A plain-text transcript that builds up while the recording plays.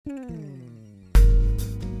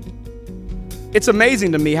It's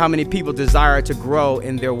amazing to me how many people desire to grow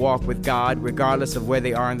in their walk with God, regardless of where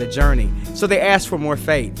they are in the journey. So they ask for more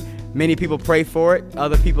faith. Many people pray for it.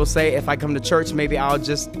 Other people say, if I come to church, maybe I'll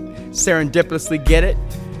just serendipitously get it.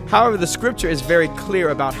 However, the scripture is very clear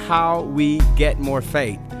about how we get more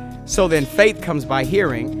faith. So then faith comes by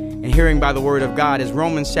hearing, and hearing by the word of God, as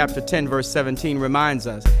Romans chapter 10, verse 17 reminds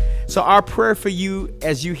us. So our prayer for you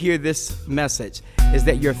as you hear this message is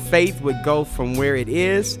that your faith would go from where it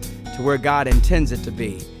is to where God intends it to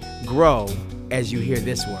be. Grow as you hear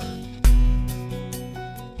this word.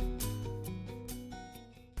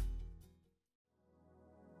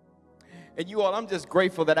 And you all, I'm just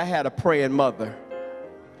grateful that I had a praying mother.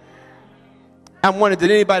 I wondered, did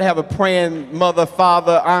anybody have a praying mother,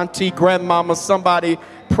 father, auntie, grandmama, somebody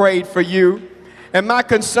prayed for you? And my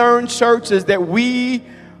concern, church, is that we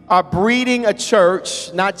are breeding a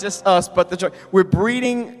church, not just us, but the church. We're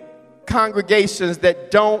breeding congregations that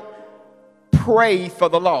don't pray for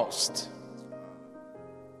the lost,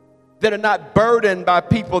 that are not burdened by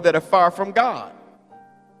people that are far from God.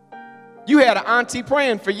 You had an auntie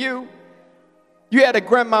praying for you. You had a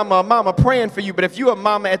grandmama or mama praying for you, but if you're a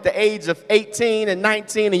mama at the age of 18 and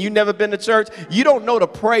 19 and you've never been to church, you don't know to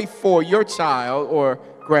pray for your child or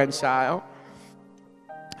grandchild.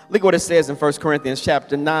 Look what it says in 1 Corinthians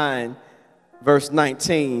chapter 9, verse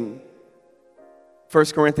 19. 1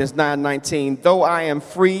 Corinthians 9:19. Though I am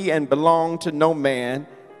free and belong to no man,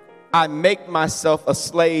 I make myself a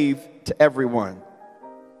slave to everyone,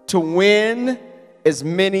 to win as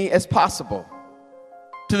many as possible.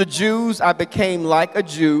 To the Jews, I became like a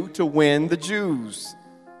Jew to win the Jews.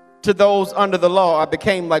 To those under the law, I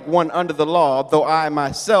became like one under the law, though I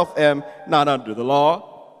myself am not under the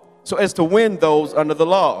law, so as to win those under the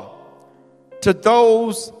law. To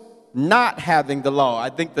those not having the law, I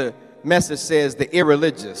think the message says the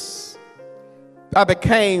irreligious, I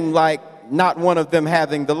became like not one of them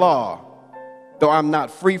having the law, though I'm not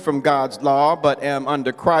free from God's law, but am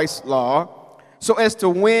under Christ's law, so as to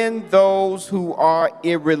win those who are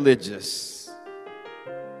irreligious.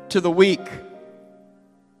 To the weak,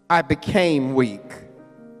 I became weak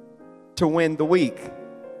to win the weak.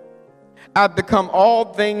 I've become all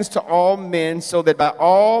things to all men, so that by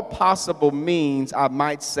all possible means I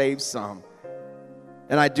might save some.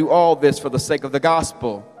 And I do all this for the sake of the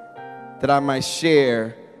gospel, that I might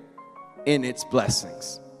share in its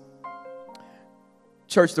blessings.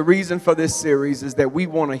 Church, the reason for this series is that we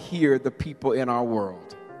want to hear the people in our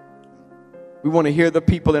world. We want to hear the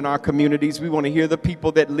people in our communities. We want to hear the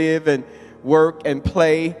people that live and work and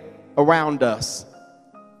play around us,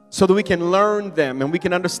 so that we can learn them and we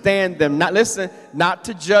can understand them. Not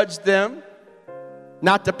to judge them,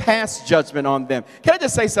 not to pass judgment on them. Can I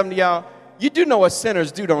just say something to y'all? You do know what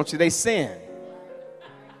sinners do, don't you? They sin.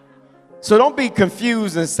 So don't be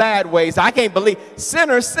confused and sideways. I can't believe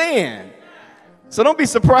sinners sin. So don't be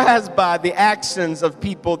surprised by the actions of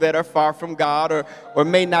people that are far from God or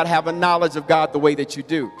may not have a knowledge of God the way that you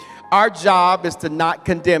do. Our job is to not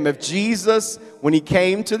condemn. If Jesus, when he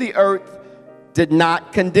came to the earth, did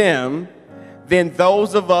not condemn, then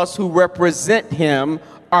those of us who represent him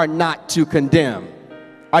are not to condemn.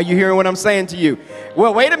 Are you hearing what I'm saying to you?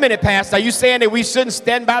 Well, wait a minute, Pastor. Are you saying that we shouldn't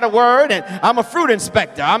stand by the word? And I'm a fruit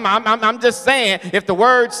inspector. I'm just saying, if the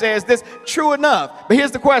word says this, true enough. But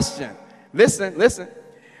here's the question. Listen.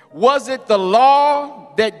 Was it the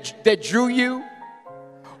law that drew you?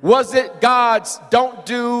 Was it God's don't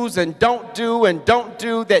do's and don't do and don't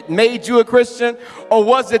do that made you a Christian? Or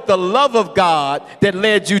was it the love of God that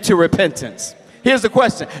led you to repentance? Here's the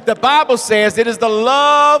question. The Bible says it is the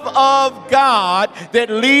love of God that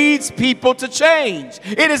leads people to change.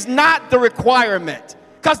 It is not the requirement,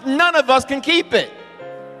 because none of us can keep it.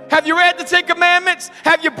 Have you read the Ten Commandments?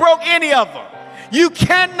 Have you broke any of them? You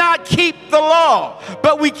cannot keep the law,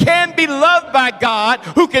 but we can be loved by God,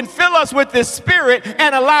 who can fill us with his spirit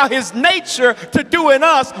and allow his nature to do in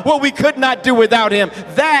us what we could not do without him.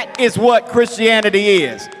 That is what Christianity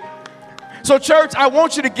is. So church, I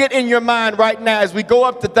want you to get in your mind right now as we go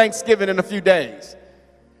up to Thanksgiving in a few days,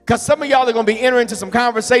 because some of y'all are going to be entering into some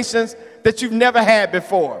conversations that you've never had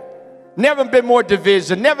before. Never been more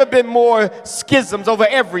division, never been more schisms over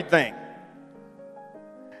everything.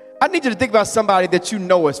 I need you to think about somebody that you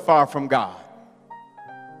know is far from God.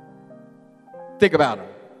 Think about him.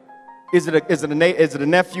 Is it a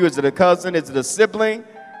nephew? Is it a cousin? Is it a sibling?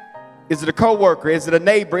 Is it a coworker? Is it a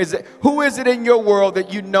neighbor? Who is it in your world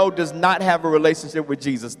that you know does not have a relationship with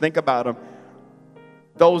Jesus? Think about them.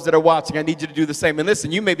 Those that are watching, I need you to do the same. And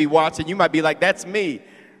listen, you may be watching. You might be like, that's me.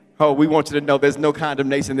 Oh, we want you to know there's no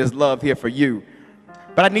condemnation. There's love here for you.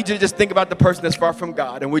 But I need you to just think about the person that's far from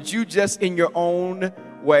God. And would you just in your own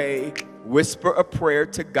way whisper a prayer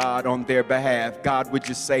to God on their behalf? God, would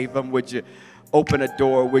you save them? Would you open a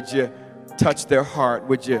door? Would you touch their heart?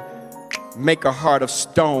 Would you make a heart of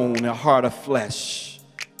stone, a heart of flesh?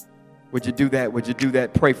 Would you do that? Would you do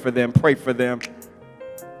that? Pray for them. Pray for them.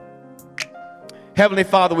 Heavenly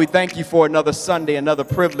Father, we thank you for another Sunday, another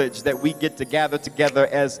privilege that we get to gather together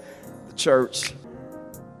as the church,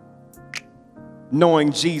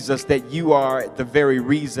 knowing, Jesus, that you are the very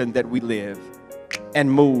reason that we live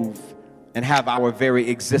and move and have our very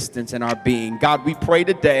existence and our being. God, we pray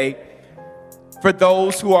today for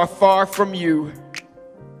those who are far from you,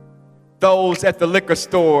 those at the liquor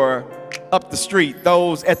store up the street,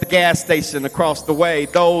 those at the gas station across the way,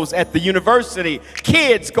 those at the university,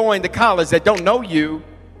 kids going to college that don't know you,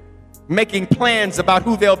 making plans about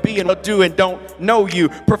who they'll be and will do and don't know you,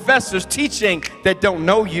 professors teaching that don't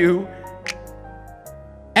know you,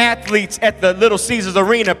 athletes at the Little Caesars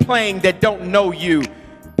Arena playing that don't know you,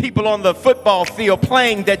 people on the football field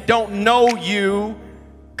playing that don't know you,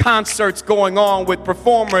 concerts going on with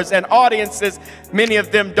performers and audiences, many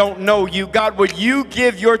of them don't know you. God, would you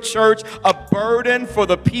give your church a burden for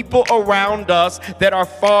the people around us that are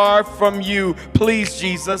far from you? Please,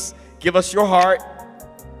 Jesus, give us your heart,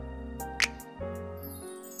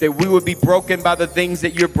 that we would be broken by the things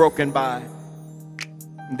that you're broken by,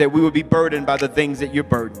 that we would be burdened by the things that you're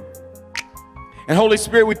burdened. And Holy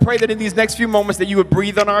Spirit, we pray that in these next few moments that you would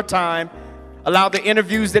breathe on our time. Allow the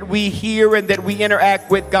interviews that we hear and that we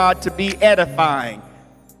interact with, God, to be edifying.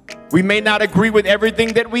 We may not agree with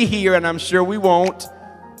everything that we hear, and I'm sure we won't.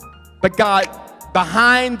 But God,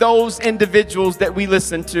 behind those individuals that we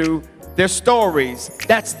listen to, their stories,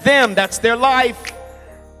 that's them, that's their life.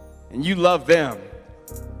 And you love them.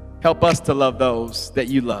 Help us to love those that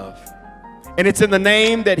you love. And it's in the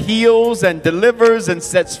name that heals and delivers and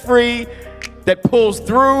sets free, that pulls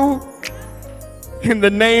through, in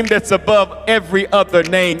the name that's above every other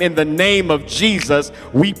name, in the name of Jesus,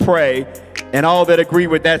 we pray. And all that agree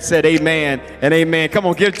with that said amen and amen. Come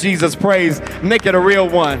on, give Jesus praise. Make it a real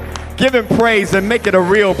one. Give him praise and make it a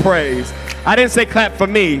real praise. I didn't say clap for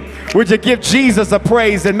me. Would you give Jesus a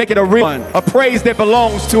praise and make it a real one? A praise that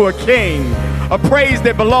belongs to a king. A praise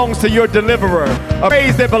that belongs to your deliverer. A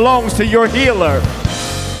praise that belongs to your healer.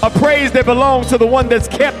 A praise that belongs to the one that's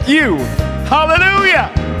kept you.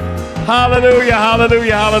 Hallelujah. Hallelujah,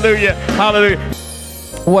 hallelujah, hallelujah, hallelujah.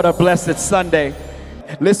 What a blessed Sunday.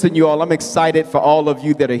 Listen, you all, I'm excited for all of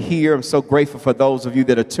you that are here. I'm so grateful for those of you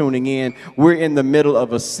that are tuning in. We're in the middle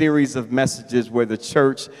of a series of messages where the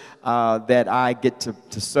church that I get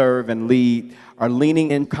to serve and lead are leaning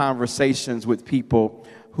in conversations with people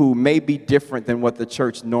who may be different than what the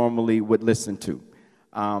church normally would listen to.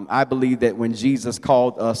 I believe that when Jesus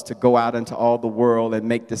called us to go out into all the world and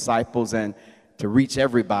make disciples and to reach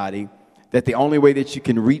everybody, that the only way that you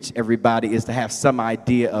can reach everybody is to have some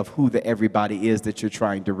idea of who the everybody is that you're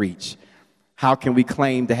trying to reach. How can we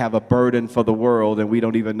claim to have a burden for the world and we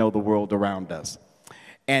don't even know the world around us?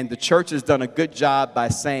 And the church has done a good job by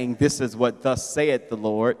saying, this is what thus saith the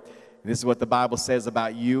Lord. This is what the Bible says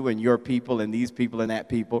about you and your people and these people and that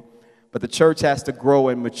people. But the church has to grow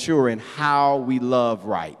and mature in how we love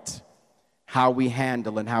right, how we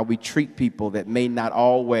handle and how we treat people that may not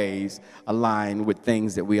always align with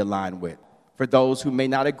things that we align with. For those who may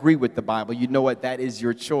not agree with the Bible, you know what? That is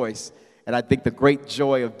your choice. And I think the great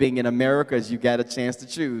joy of being in America is you got a chance to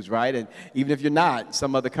choose, right? And even if you're not,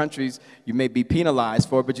 some other countries you may be penalized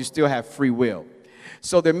for, but you still have free will.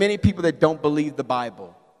 So there are many people that don't believe the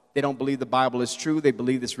Bible. They don't believe the Bible is true. They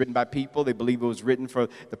believe it's written by people. They believe it was written for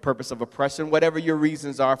the purpose of oppression. Whatever your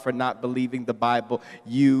reasons are for not believing the Bible,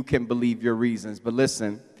 you can believe your reasons. But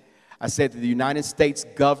listen, I said that the United States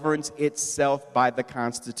governs itself by the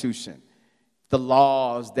Constitution. The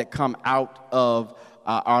laws that come out of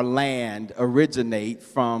our land originate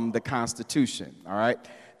from the Constitution, all right?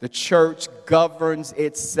 The church governs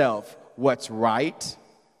itself. What's right,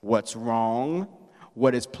 what's wrong,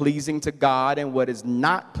 what is pleasing to God and what is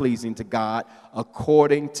not pleasing to God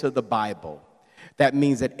according to the Bible. That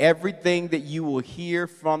means that everything that you will hear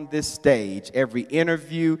from this stage, every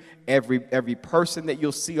interview, every person that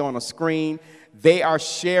you'll see on a screen, they are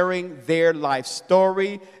sharing their life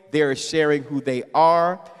story. They're sharing who they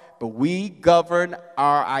are. But we govern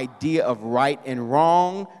our idea of right and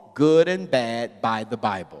wrong, good and bad by the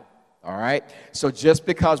Bible. All right? So just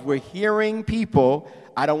because we're hearing people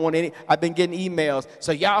I don't want any. I've been getting emails.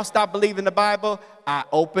 So y'all stop believing the Bible. I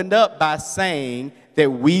opened up by saying that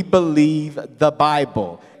we believe the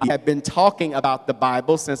Bible. We have been talking about the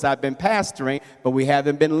Bible since I've been pastoring, but we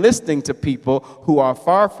haven't been listening to people who are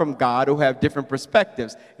far from God, who have different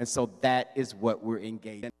perspectives. And so that is what we're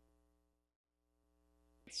engaged in.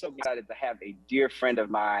 So excited to have a dear friend of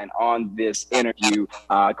mine on this interview,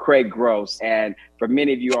 Craig Gross. And for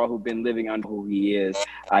many of you all who've been living under who he is,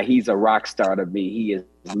 he's a rock star to me. He is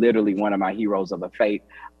literally one of my heroes of the faith.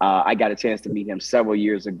 I got a chance to meet him several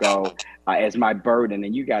years ago as my burden.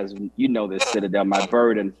 And you guys, you know this, Citadel, my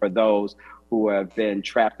burden for those who have been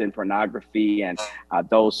trapped in pornography and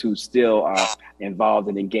those who still are involved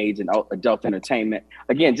and engaged in adult entertainment.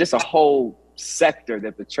 Again, just a whole sector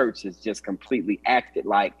that the church has just completely acted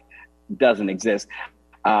like doesn't exist.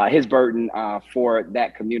 His burden for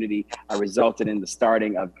that community resulted in the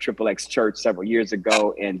starting of XXX Church several years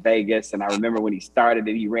ago in Vegas. And I remember when he started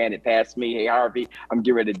it, he ran it past me. Hey, Harvey, I'm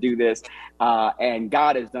getting ready to do this. And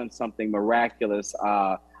God has done something miraculous.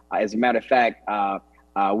 As a matter of fact,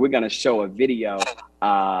 we're going to show a video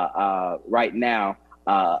right now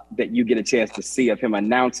that you get a chance to see of him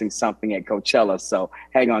announcing something at Coachella. So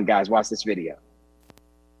hang on, guys, watch this video.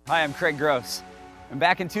 Hi, I'm Craig Gross. And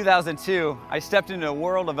back in 2002, I stepped into a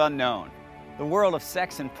world of unknown, the world of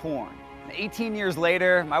sex and porn. 18 years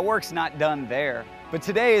later, my work's not done there. But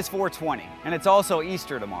today is 420, and it's also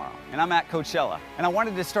Easter tomorrow, and I'm at Coachella. And I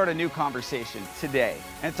wanted to start a new conversation today.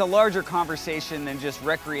 And it's a larger conversation than just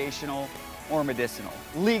recreational or medicinal,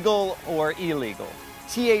 legal or illegal,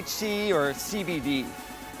 THC or CBD,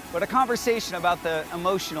 but a conversation about the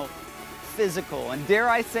emotional, physical, and dare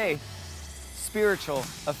I say, spiritual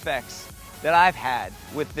effects that I've had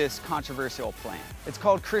with this controversial plant. It's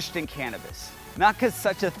called Christian cannabis. Not because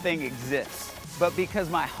such a thing exists, but because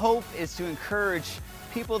my hope is to encourage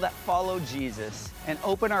people that follow Jesus and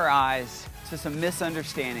open our eyes to some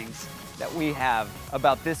misunderstandings that we have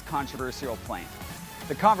about this controversial plant.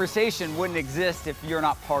 The conversation wouldn't exist if you're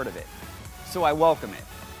not part of it, so I welcome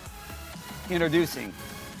it. Introducing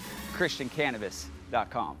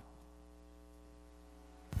ChristianCannabis.com.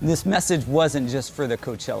 This message wasn't just for the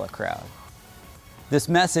Coachella crowd. This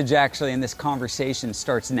message actually and this conversation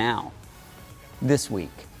starts now, this week.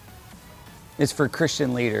 It's for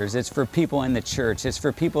Christian leaders. It's for people in the church. It's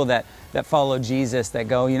for people that follow Jesus that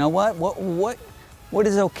go, you know what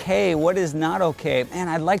is okay? What is not okay? Man,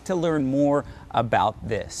 I'd like to learn more about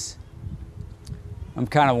this. I'm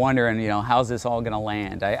kind of wondering, how's this all going to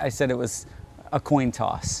land? I said it was a coin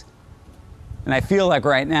toss. And I feel like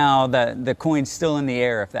right now that the coin's still in the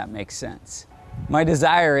air, if that makes sense. My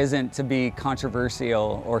desire isn't to be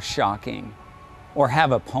controversial or shocking or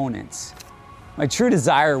have opponents. My true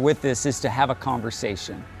desire with this is to have a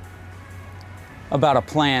conversation about a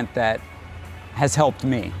plant that has helped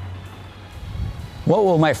me. What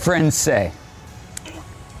will my friends say?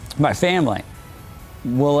 My family?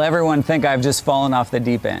 Will everyone think I've just fallen off the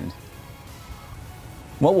deep end?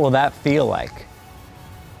 What will that feel like?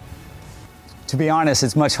 To be honest,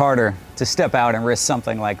 it's much harder to step out and risk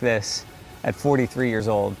something like this at 43 years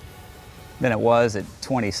old than it was at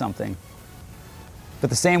 20-something. But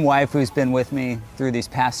the same wife who's been with me through these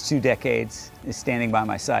past 2 decades is standing by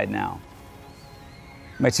my side now.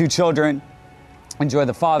 My 2 children enjoy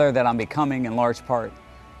the father that I'm becoming in large part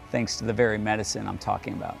thanks to the very medicine I'm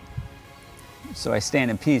talking about. So I stand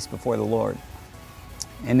in peace before the Lord.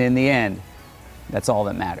 And in the end, that's all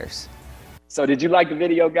that matters. So did you like the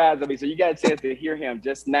video, guys? So you got a chance to hear him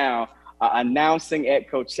just now announcing at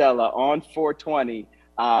Coachella on 420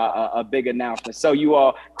 a big announcement. So you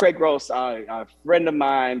all, Craig Gross, a friend of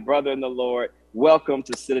mine, brother in the Lord, welcome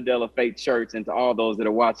to Citadel of Faith Church, and to all those that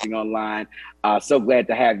are watching online. So glad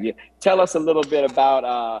to have you. Tell us a little bit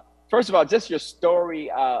about, first of all, just your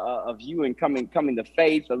story of you and coming to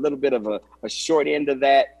faith, a little bit of a short end of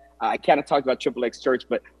that. I kind of talked about XXX Church,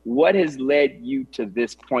 but what has led you to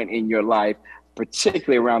this point in your life,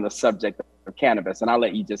 particularly around the subject of cannabis? And I'll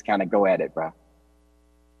let you just kind of go at it, bro.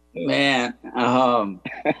 Man,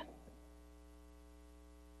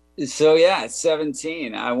 so yeah, at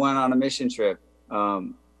 17, I went on a mission trip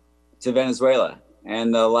to Venezuela,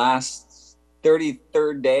 and the last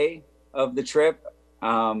 33rd day of the trip,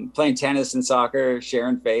 playing tennis and soccer,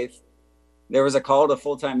 sharing faith, there was a call to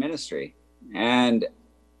full-time ministry. And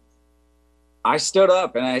I stood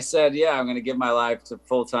up and I said, yeah, I'm going to give my life to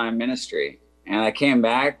full-time ministry. And I came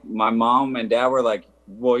back, my mom and dad were like,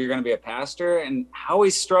 well, you're going to be a pastor? And I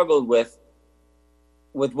always struggled with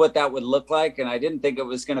what that would look like. And I didn't think it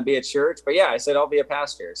was going to be a church, but yeah, I said, I'll be a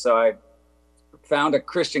pastor. So I found a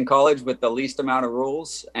Christian college with the least amount of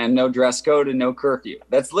rules and no dress code and no curfew.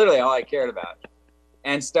 That's literally all I cared about.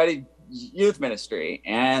 and studied youth ministry,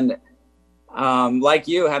 and like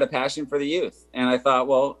you, had a passion for the youth. And I thought,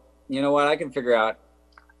 well, you know what, I can figure out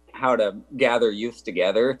how to gather youth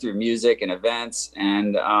together through music and events.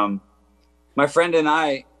 And my friend and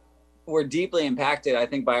I were deeply impacted, I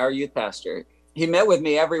think, by our youth pastor. He met with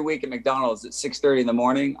me every week at McDonald's at 6:30 in the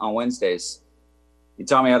morning on Wednesdays. He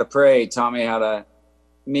taught me how to pray, taught me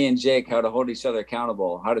me and Jake, how to hold each other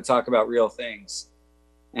accountable, how to talk about real things.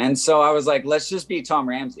 And so I was like, let's just be Tom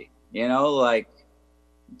Ramsey, you know, like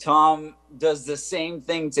Tom does the same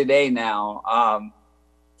thing today now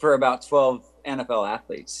for about 12 NFL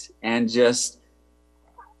athletes. And just,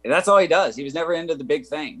 that's all he does. He was never into the big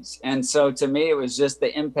things. And so to me, it was just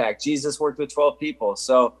the impact. Jesus worked with 12 people.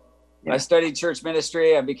 So I studied church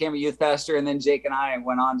ministry. I became a youth pastor. And then Jake and I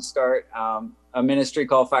went on to start a ministry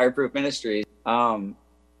called Fireproof Ministries.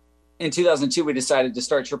 In 2002, we decided to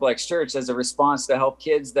start Triple X Church as a response to help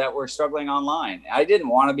kids that were struggling online. I didn't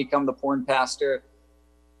want to become the porn pastor.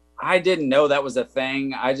 I didn't know that was a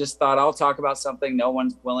thing. I just thought, I'll talk about something no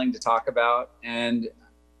one's willing to talk about. And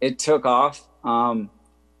it took off.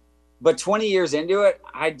 But 20 years into it,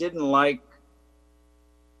 I didn't like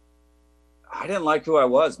who I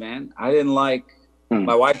was, man.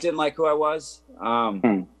 My wife didn't like who I was.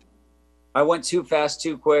 I went too fast,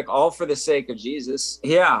 too quick, all for the sake of Jesus.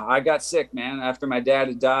 Yeah, I got sick, man, after my dad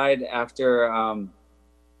had died, after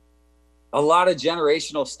a lot of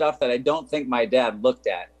generational stuff that I don't think my dad looked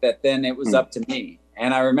at, that then it was up to me.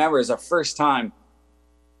 And I remember as a first time,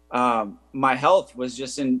 my health was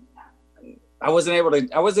just I wasn't able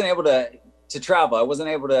to travel. I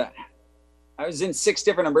was in 6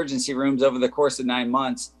 different emergency rooms over the course of 9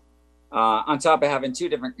 months. On top of having 2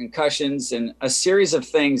 different concussions and a series of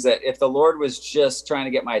things that if the Lord was just trying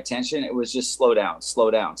to get my attention, it was just slow down,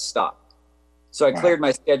 stop. So I cleared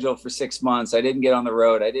my schedule for 6 months. I didn't get on the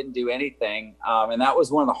road. I didn't do anything. And that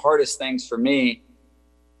was one of the hardest things for me.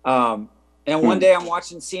 And one day I'm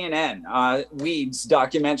watching CNN, Weeds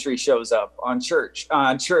documentary shows up on church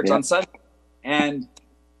on Sunday. And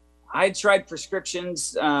I tried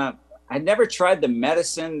prescriptions. I'd never tried the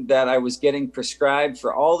medicine that I was getting prescribed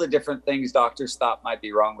for all the different things doctors thought might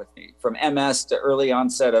be wrong with me, from MS to early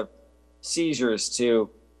onset of seizures to,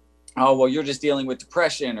 oh, well, you're just dealing with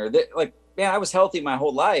depression man, I was healthy my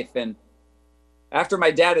whole life. And after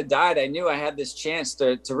my dad had died, I knew I had this chance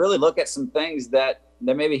to really look at some things that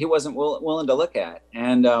maybe he wasn't willing to look at.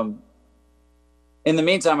 And in the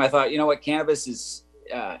meantime, I thought, you know what, cannabis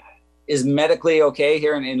is medically okay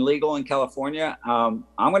here and legal in California. I'm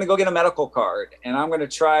going to go get a medical card and I'm going to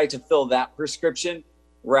try to fill that prescription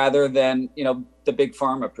rather than, you know, the big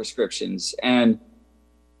pharma prescriptions. And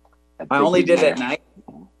I only did it at night.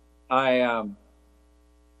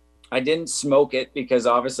 I didn't smoke it because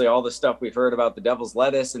obviously all the stuff we've heard about the devil's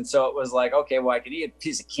lettuce. And so it was like, okay, well, I can eat a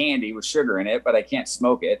piece of candy with sugar in it, but I can't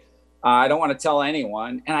smoke it. I don't want to tell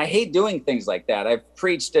anyone. And I hate doing things like that. I've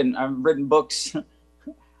preached and I've written books.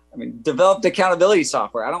 Developed accountability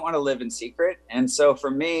software. I don't want to live in secret. And so for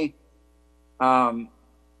me,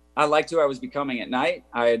 I liked who I was becoming at night.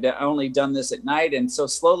 I had only done this at night. And so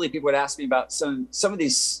slowly people would ask me about some of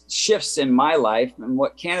these shifts in my life. And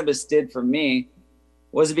what cannabis did for me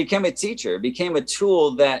was it became a teacher. It became a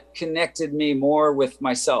tool that connected me more with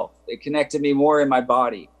myself. It connected me more in my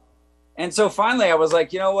body. And so finally I was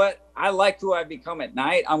like, you know what? I like who I've become at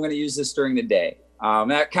night. I'm going to use this during the day.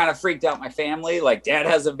 That kind of freaked out my family. Like, dad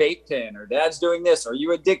has a vape pen, or dad's doing this. Are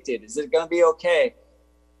you addicted? Is it going to be okay?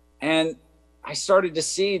 And I started to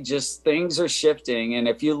see just things are shifting. And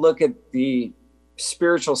if you look at the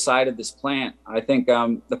spiritual side of this plant, I think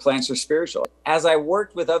the plants are spiritual. As I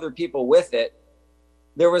worked with other people with it,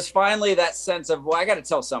 there was finally that sense of, well, I got to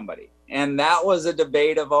tell somebody. And that was a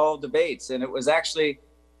debate of all debates. And it was actually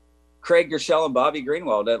Craig Gershell and Bobby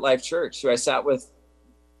Greenwald at Life Church, who I sat with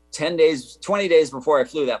 20 days before I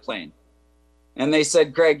flew that plane. And they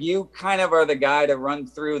said, Craig, you kind of are the guy to run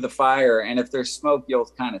through the fire. And if there's smoke, you'll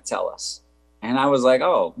kind of tell us. And I was like,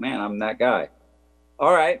 oh man, I'm that guy.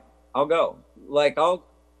 All right, I'll go.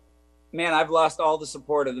 I've lost all the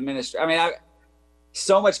support of the ministry.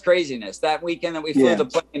 So much craziness. That weekend that we flew the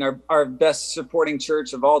plane, our best supporting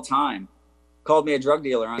church of all time called me a drug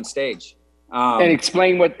dealer on stage. And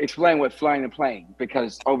explain what flying the plane,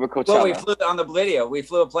 because over Coachella. Well, we flew on the video. We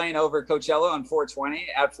flew a plane over Coachella on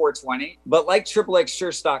 420. But like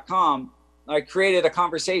triplexchurch.com, I created a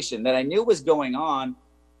conversation that I knew was going on.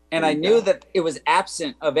 And I knew that it was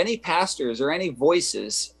absent of any pastors or any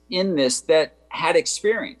voices in this that had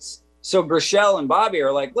experience. So Gershell and Bobby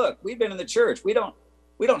are like, look, we've been in the church. We don't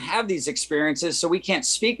have these experiences, so we can't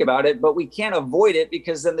speak about it, but we can't avoid it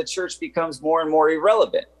because then the church becomes more and more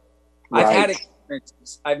irrelevant. Right. I've had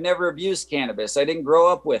experiences. I've never abused cannabis. I didn't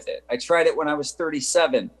grow up with it. I tried it when I was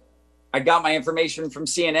 37. I got my information from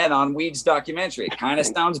CNN on weeds documentary. It kind of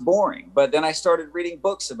sounds boring, but then I started reading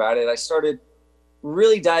books about it. I started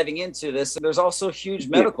really diving into this. There's also huge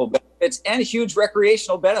medical benefits and huge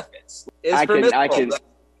recreational benefits. I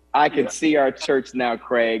can see our church now,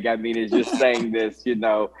 Craig. I mean, it's just saying this, you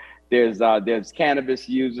know, there's cannabis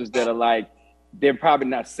users that are like, they're probably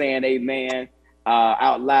not saying amen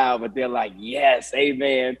out loud, but they're like, yes,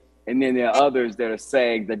 amen. And then there are others that are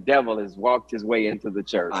saying the devil has walked his way into the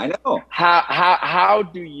church. I know. How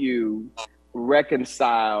do you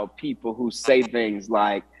reconcile people who say things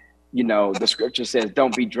like, you know, the scripture says,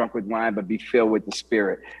 don't be drunk with wine, but be filled with the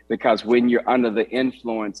Spirit. Because when you're under the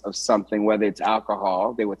influence of something, whether it's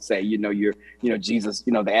alcohol, they would say, Jesus,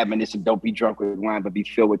 the admonition, don't be drunk with wine, but be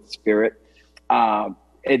filled with the Spirit.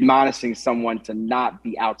 Admonishing someone to not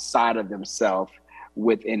be outside of themselves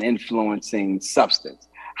with an influencing substance.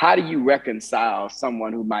 How do you reconcile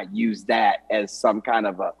someone who might use that as some kind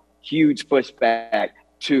of a huge pushback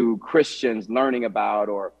to Christians learning about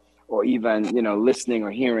or even, listening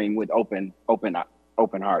or hearing with open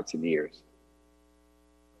hearts and ears?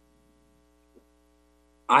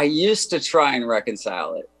 I used to try and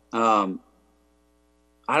reconcile it. I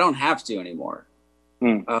don't have to anymore.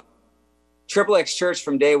 Triple X Church,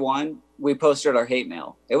 from day one, we posted our hate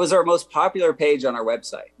mail. It was our most popular page on our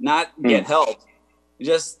website. Not get help.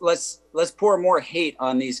 Just let's pour more hate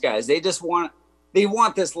on these guys. They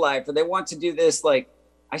want this life, or they want to do this. Like,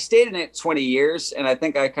 I stayed in it 20 years, and I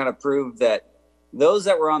think I kind of proved that those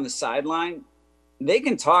that were on the sideline, they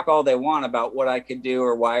can talk all they want about what I could do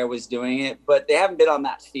or why I was doing it, but they haven't been on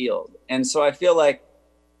that field. And so I feel like,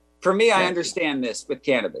 for me, I understand this with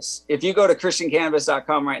cannabis. If you go to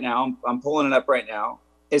christiancannabis.com right now, I'm pulling it up right now.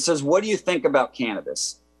 It says, what do you think about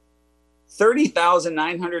cannabis?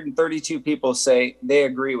 30,932 people say they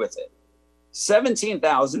agree with it.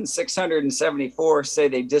 17,674 say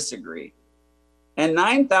they disagree. And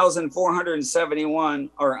 9,471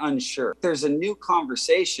 are unsure. There's a new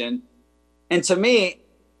conversation. And to me,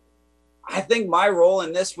 I think my role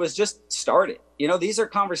in this was just start it. These are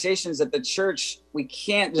conversations at the church. We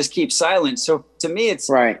can't just keep silent. So to me, it's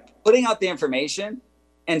putting out the information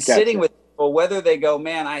and sitting with people, whether they go,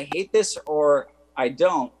 man, I hate this, or I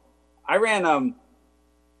don't. I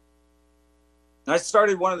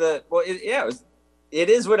started one of the, it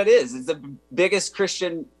is what it is. It's the biggest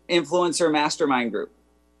Christian influencer mastermind group.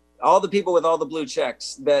 All the people with all the blue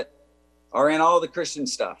checks that are in all the Christian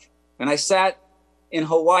stuff. And I sat in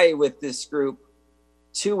Hawaii with this group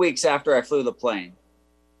 2 weeks after I flew the plane.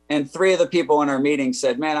 And 3 of the people in our meeting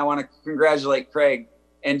said, man, I want to congratulate Craig,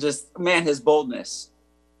 and just, man, his boldness.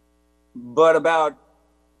 But about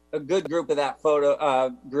a good group of that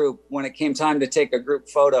group, when it came time to take a group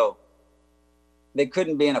photo, they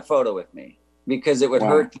couldn't be in a photo with me because it would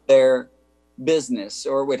hurt their business,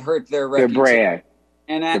 or it would hurt their reputation. Brand.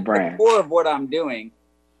 And at the core of what I'm doing,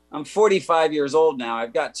 I'm 45 years old now.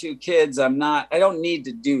 I've got 2 kids. I don't need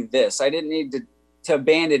to do this. I didn't need to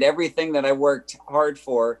abandon everything that I worked hard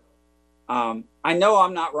for. I know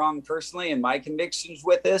I'm not wrong personally in my convictions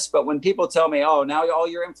with this, but when people tell me, oh, now all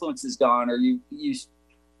your influence is gone, or you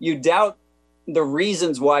doubt the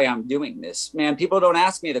reasons why I'm doing this, man, people don't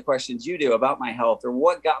ask me the questions you do about my health or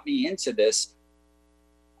what got me into this.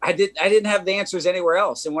 I didn't have the answers anywhere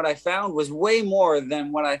else. And what I found was way more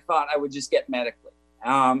than what I thought I would just get medically.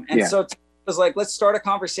 So it was like, let's start a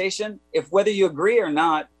conversation. If whether you agree or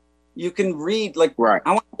not, you can read, I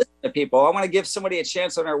want to listen to people. I want to give somebody a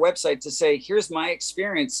chance on our website to say, here's my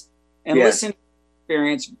experience, and listen to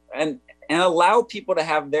experience and allow people to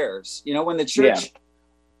have theirs. When the church,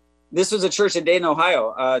 this was a church in Dayton,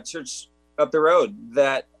 Ohio, a church up the road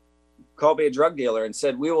that called me a drug dealer and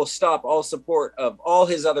said, we will stop all support of all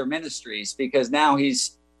his other ministries because now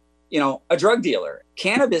he's, a drug dealer.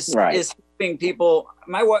 Cannabis is helping people.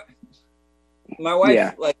 My wife,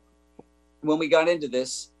 like, when we got into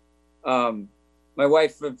this, my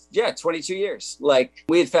wife of 22 years, like,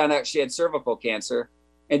 we had found out she had cervical cancer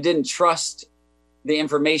and didn't trust the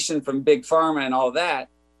information from Big Pharma and all that.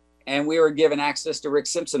 And we were given access to Rick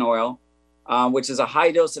Simpson oil, which is a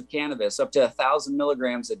high dose of cannabis, up to 1,000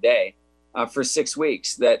 milligrams a day for 6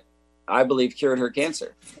 weeks, that I believe cured her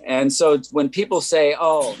cancer. And so when people say,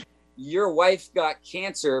 oh, your wife got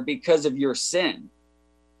cancer because of your sin,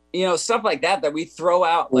 stuff like that we throw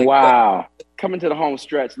out. Like, wow. Coming to the home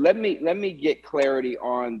stretch. Let me get clarity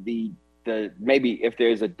on the maybe if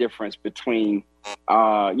there's a difference between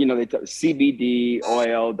CBD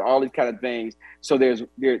oil, all these kind of things. So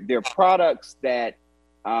there are products that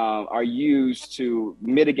are used to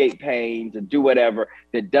mitigate pain, to do whatever,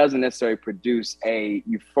 that doesn't necessarily produce a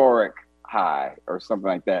euphoric high or something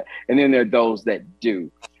like that. And then there are those that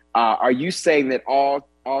do. Are you saying that all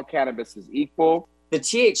cannabis is equal? The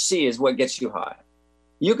THC is what gets you high.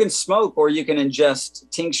 You can smoke or you can ingest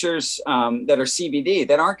tinctures that are CBD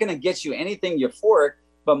that aren't going to get you anything euphoric,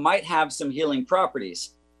 but might have some healing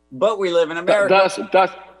properties. But we live in America.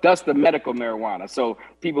 That's the medical marijuana. So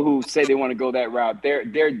people who say they want to go that route,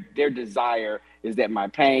 their desire is that my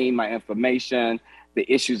pain, my inflammation,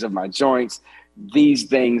 the issues of my joints, these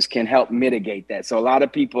things can help mitigate that. So a lot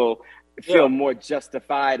of people feel more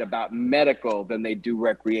justified about medical than they do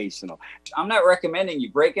recreational. I'm not recommending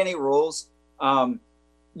you break any rules.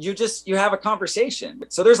 You have a conversation.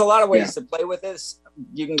 So there's a lot of ways to play with this.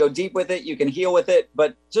 You can go deep with it, you can heal with it,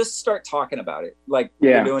 but just start talking about it like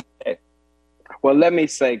you're doing today. Well, let me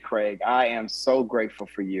say, Craig, I am so grateful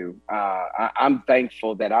for you. I'm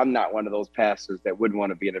thankful that I'm not one of those pastors that wouldn't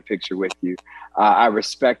want to be in a picture with you. I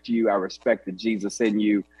respect you. I respect the Jesus in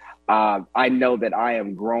you. I know that I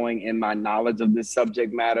am growing in my knowledge of this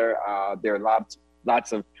subject matter. There are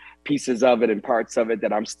lots of pieces of it and parts of it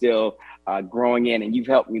that I'm still growing in, and you've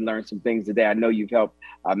helped me learn some things today. I know you've helped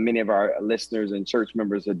many of our listeners and church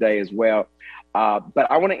members today as well. But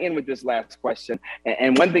I want to end with this last question.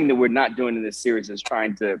 And one thing that we're not doing in this series is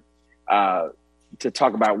trying to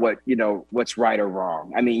talk about what's right or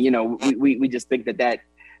wrong. I mean, we just think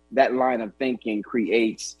that line of thinking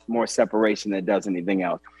creates more separation than it does anything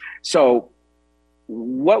else. So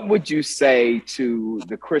what would you say to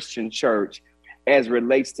the Christian church as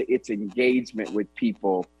relates to its engagement with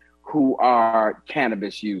people who are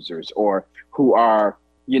cannabis users or who are,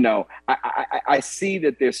 I see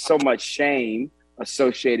that there's so much shame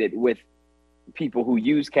associated with people who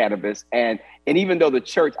use cannabis. And even though the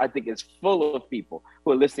church, I think, is full of people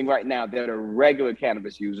who are listening right now that are regular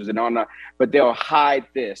cannabis users but they'll hide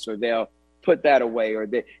this or they'll put that away or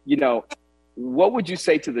what would you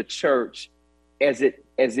say to the church as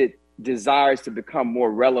it desires to become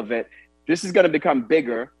more relevant? This is going to become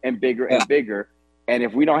bigger and bigger and bigger. And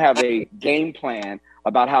if we don't have a game plan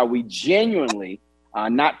about how we genuinely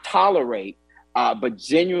not tolerate, but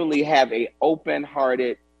genuinely have a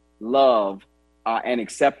open-hearted love and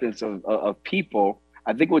acceptance of people,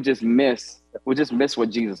 I think we'll just miss what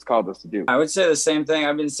Jesus called us to do. I would say the same thing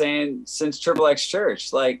I've been saying since Triple X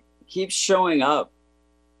Church. Like, keep showing up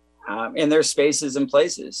in their spaces and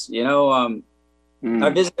places. I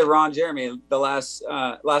visited Ron Jeremy the last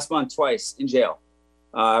month twice in jail.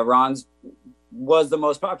 Ron was the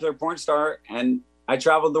most popular porn star, and I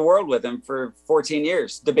traveled the world with him for 14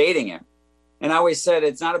 years, debating him. And I always said,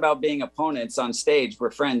 it's not about being opponents on stage.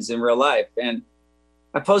 We're friends in real life. And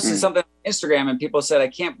I posted something on Instagram, and people said, I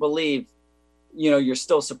can't believe, you're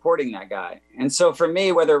still supporting that guy. And so for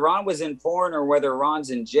me, whether Ron was in porn or whether Ron's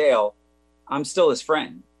in jail, I'm still his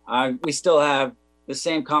friend. We still have the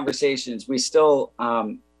same conversations. We still,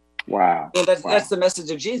 that's the message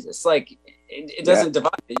of Jesus. Like, it doesn't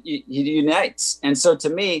divide, it unites. And so to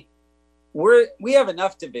me, we have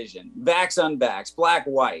enough division, vax, unvax, black,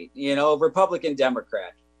 white, Republican,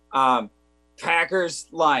 Democrat, Packers,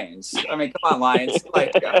 Lions. I mean, come on, Lions.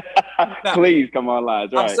 Like, no, please come on,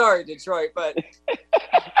 Lions. Right. I'm sorry, Detroit, but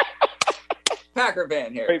Packer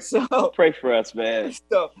fan here. Pray for us, man.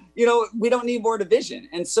 So, we don't need more division.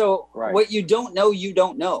 And so what you don't know, you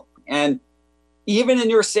don't know. And even in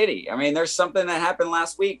your city, I mean, there's something that happened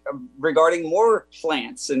last week regarding more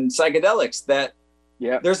plants and psychedelics that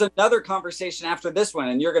there's another conversation after this one.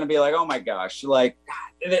 And you're going to be like, oh my gosh, like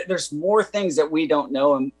there's more things that we don't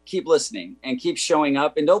know, and keep listening and keep showing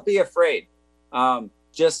up and don't be afraid.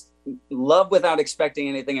 Just love without expecting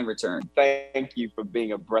anything in return. Thank you for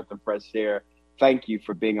being a breath of fresh air. Thank you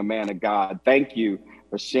for being a man of God. Thank you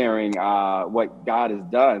for sharing what God has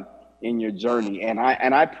done in your journey. And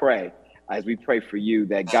I pray, as we pray for you,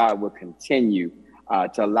 that God will continue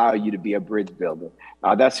to allow you to be a bridge builder.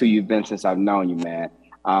 That's who you've been since I've known you, man.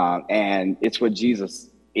 And it's what Jesus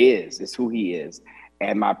is. It's who he is.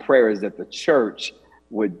 And my prayer is that the church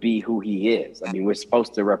would be who he is. I mean, we're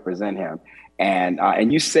supposed to represent him.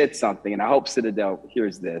 And you said something, and I hope Citadel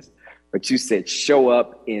hears this, but you said show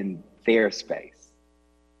up in their space.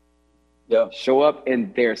 Yeah. Show up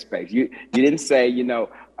in their space. You didn't say,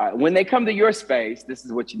 when they come to your space, this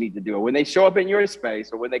is what you need to do. Or when they show up in your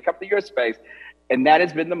space, or when they come to your space, and that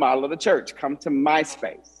has been the model of the church. Come to my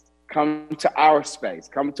space. Come to our space.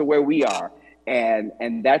 Come to where we are. And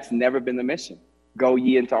that's never been the mission. Go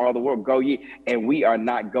ye into all the world. Go ye. And we are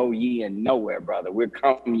not go ye in nowhere, brother. We're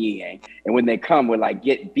come ye in. And when they come, we're like,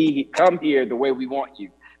 come here the way we want you.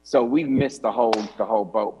 So we've missed the whole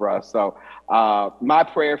boat, bro. So my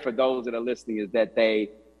prayer for those that are listening is that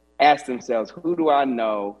they ask themselves, who do I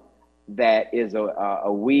know that is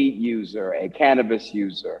a weed user, a cannabis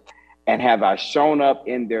user, and have I shown up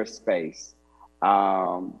in their space?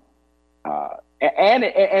 And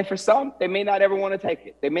for some, they may not ever want to take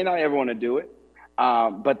it. They may not ever want to do it.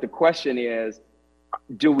 But the question is,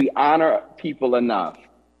 do we honor people enough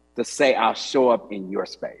to say, I'll show up in your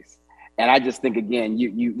space? And I just think, again,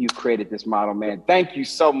 you created this model, man. Thank you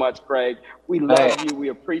so much, Craig. We love you. We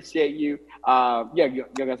appreciate you. Yeah, you're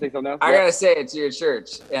going to say something else? I got to say it to your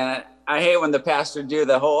church. And I hate when the pastor do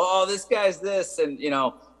the whole, oh, this guy's this. And,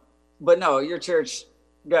 but no, your church,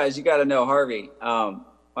 guys, you got to know Harvey.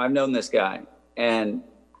 I've known this guy. And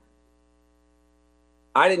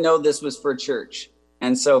I didn't know this was for church.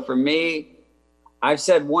 And so for me, I've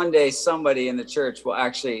said one day somebody in the church will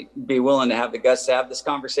actually be willing to have the guts to have this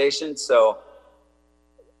conversation. So,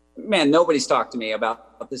 man, nobody's talked to me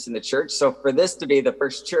about this in the church. So for this to be the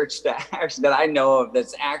first church that I know of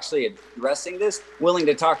that's actually addressing this, willing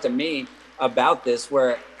to talk to me about this,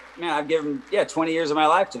 where, man, I've given, 20 years of my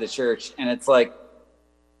life to the church. And it's like,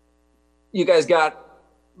 you guys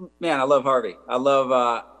man, I love Harvey. I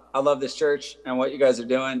love this church and what you guys are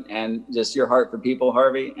doing and just your heart for people,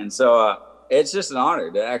 Harvey. And so, it's just an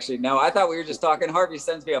honor to actually know. I thought we were just talking. Harvey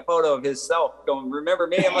sends me a photo of himself going, remember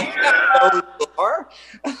me? I'm like, I know who you are.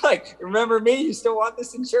 Like, remember me? You still want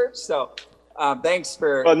this in church? So thanks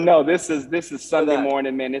for. Well, no, this is Sunday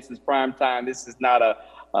morning, man. This is prime time. This is not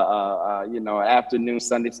afternoon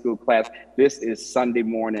Sunday school class. This is Sunday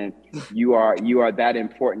morning. You are that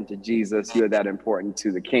important to Jesus. You are that important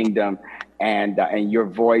to the kingdom, and your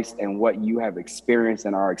voice and what you have experienced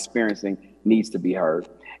and are experiencing needs to be heard.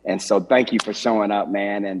 And so thank you for showing up,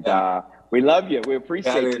 man. And we love you. We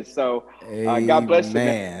appreciate you. So God bless you,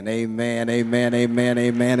 man. Amen.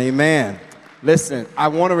 Listen, I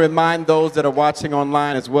want to remind those that are watching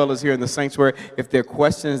online as well as here in the sanctuary, if there are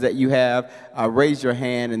questions that you have, raise your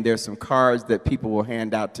hand, and there's some cards that people will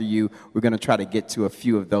hand out to you. We're going to try to get to a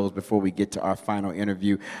few of those before we get to our final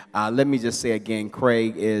interview. Let me just say again,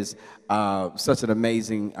 Craig is such an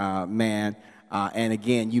amazing man. And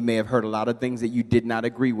again, you may have heard a lot of things that you did not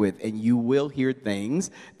agree with, and you will hear things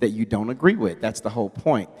that you don't agree with. That's the whole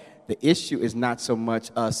point. The issue is not so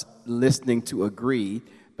much us listening to agree,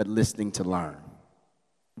 but listening to learn.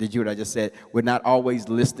 Did you hear what I just said? We're not always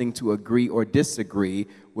listening to agree or disagree.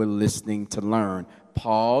 We're listening to learn.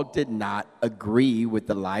 Paul did not agree with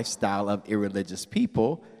the lifestyle of irreligious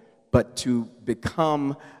people, but to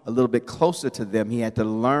become a little bit closer to them, he had to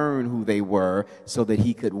learn who they were so that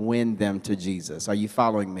he could win them to Jesus. Are you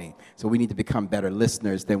following me? So we need to become better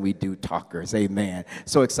listeners than we do talkers. Amen.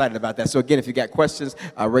 So excited about that. So again, if you got questions,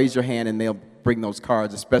 raise your hand and they'll bring those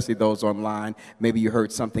cards, especially those online. Maybe you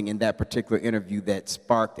heard something in that particular interview that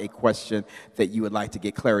sparked a question that you would like to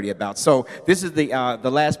get clarity about. So this is the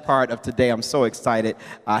last part of today. I'm so excited.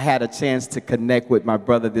 I had a chance to connect with my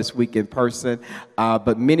brother this week in person,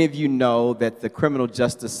 but many of you know that the criminal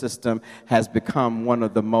justice system has become one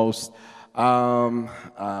of the most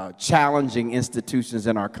challenging institutions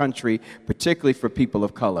in our country, particularly for people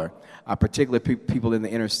of color, particularly people in the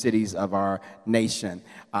inner cities of our nation.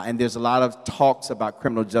 And there's a lot of talks about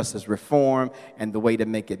criminal justice reform and the way to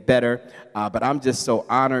make it better. But I'm just so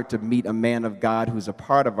honored to meet a man of God who's a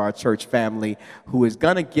part of our church family, who is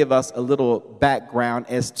going to give us a little background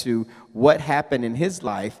as to what happened in his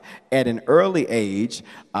life at an early age,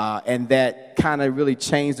 and that kind of really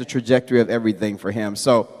changed the trajectory of everything for him.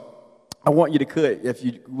 So I want you to, if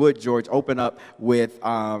you would, George, open up with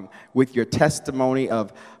your testimony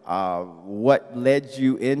of what led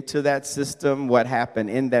you into that system, what happened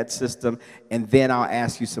in that system, and then I'll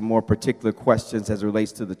ask you some more particular questions as it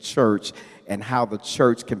relates to the church and how the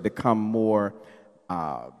church can become more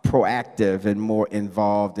proactive and more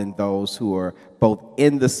involved in those who are both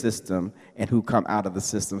in the system and who come out of the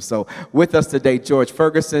system. So with us today, George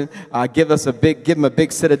Ferguson. Give him a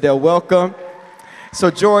big Citadel welcome. So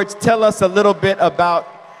George, tell us a little bit about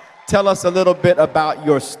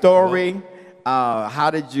your story. How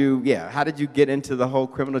did you get into the whole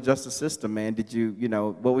criminal justice system, man? Did you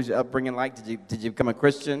what was your upbringing like? Did you become a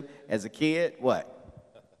Christian as a kid? What?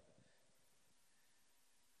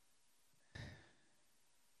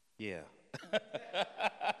 Yeah.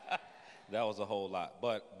 That was a whole lot.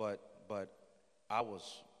 But I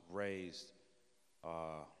was raised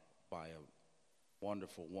by a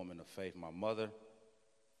wonderful woman of faith, my mother.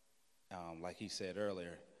 Like he said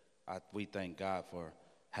earlier, we thank God for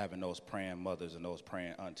having those praying mothers and those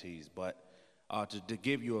praying aunties. But to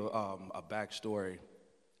give you a backstory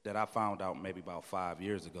that I found out maybe about 5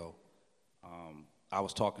 years ago, I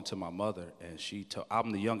was talking to my mother, and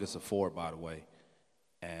I'm the youngest of 4, by the way,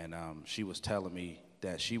 and she was telling me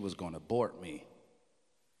that she was going to abort me,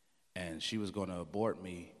 and she was going to abort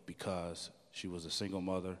me because she was a single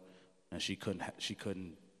mother, and she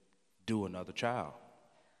couldn't do another child.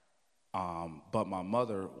 But my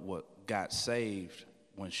mother got saved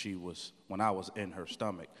when I was in her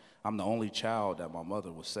stomach. I'm the only child that my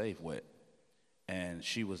mother was saved with, and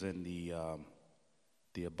she was in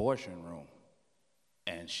the abortion room.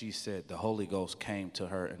 And she said the Holy Ghost came to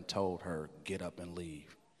her and told her, "Get up and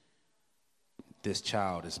leave. This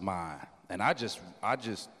child is mine." And I just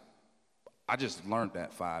learned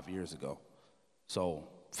that 5 years ago. So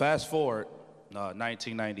fast forward,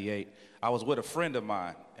 1998, I was with a friend of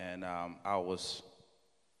mine, and I was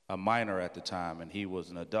a minor at the time, and he was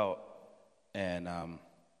an adult. And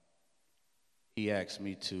he asked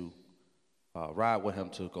me to ride with him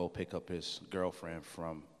to go pick up his girlfriend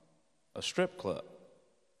from a strip club.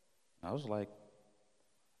 I was like,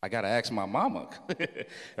 I got to ask my mama,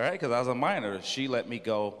 right? Because I was a minor. She let me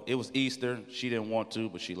go. It was Easter. She didn't want to,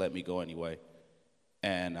 but she let me go anyway.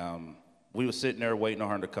 And we were sitting there waiting on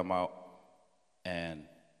her to come out. And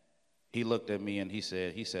he looked at me and he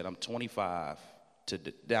said, "I'm 25.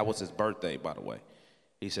 That was his birthday, by the way.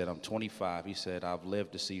 He said, "I'm 25. He said, "I've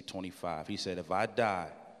lived to see 25. He said, "If I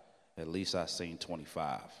die, at least I've seen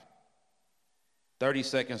 25. 30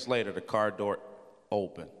 seconds later, the car door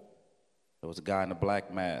opened. There was a guy in a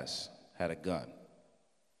black mask, had a gun.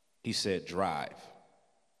 He said, "Drive."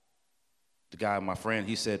 The guy, my friend,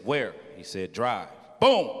 he said, "Where?" He said, "Drive."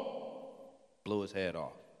 Boom! Blew his head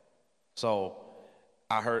off. So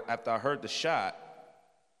after I heard the shot,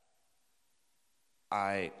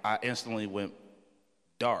 I instantly went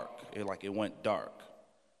dark. It went dark.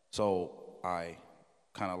 So I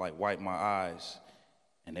kind of wiped my eyes,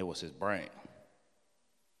 and it was his brain.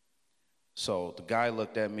 So the guy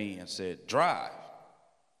looked at me and said, "Drive."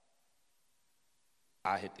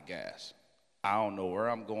 I hit the gas. I don't know where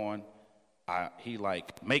I'm going. He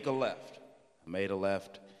 "Make a left." I made a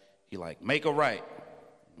left. He "Make a right."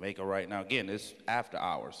 Make a right. Now again, it's after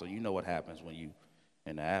hours, so you know what happens when you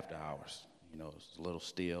in the after hours. It's a little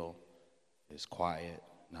still, it's quiet,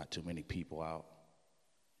 not too many people out.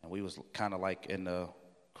 And we was kind of in the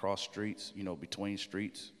cross streets, between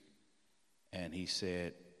streets. And he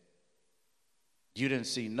said, "You didn't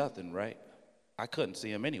see nothing, right?" I couldn't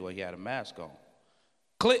see him anyway. He had a mask on.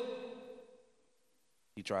 Click.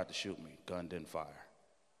 He tried to shoot me. Gun didn't fire.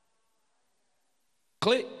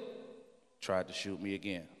 Click. Tried to shoot me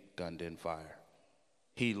again. Gun didn't fire.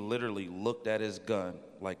 He literally looked at his gun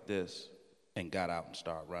like this and got out and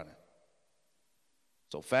started running.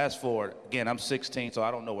 So fast forward, again, I'm 16, so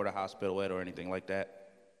I don't know where the hospital at or anything like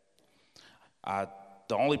that.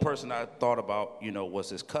 The only person I thought about, was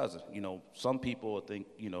his cousin. Some people would think,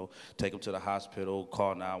 take him to the hospital,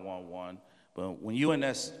 call 911. But when you're in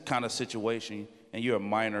that kind of situation and you're a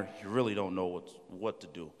minor, you really don't know what to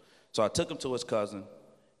do. So I took him to his cousin,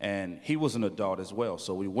 and he was an adult as well.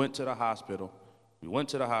 So we went to the hospital.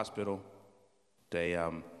 They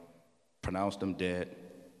pronounced him dead.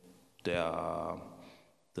 The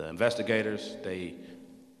investigators, they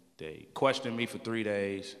questioned me for 3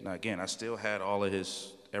 days. Now again, I still had all of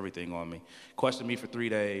his everything on me. Questioned me for 3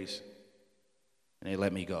 days, and they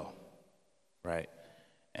let me go, right?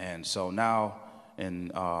 And so now,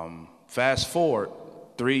 fast forward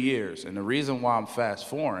 3 years, and the reason why I'm fast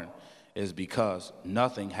forwarding is because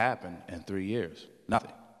nothing happened in 3 years.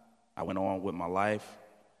 Nothing. I went on with my life.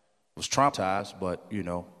 Was traumatized, but in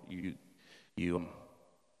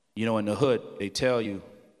the hood they tell you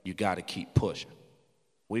got to keep pushing.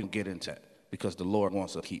 We can get into that because the Lord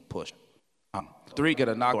wants us to keep pushing. 3, get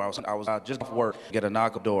a knock. I was just off work. Get a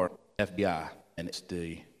knock on the door. FBI, and it's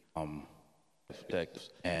the detectives.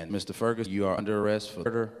 And Mr. Ferguson, you are under arrest for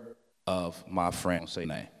murder of my friend. Say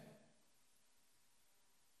name.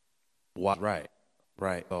 What? Right.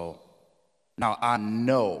 So now I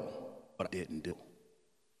know what I didn't do.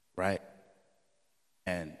 Right.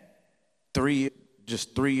 And 3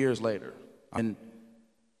 years later, I'm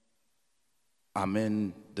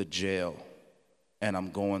in the jail, and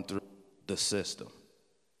I'm going through the system,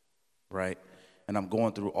 right? And I'm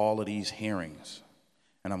going through all of these hearings,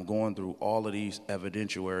 and I'm going through all of these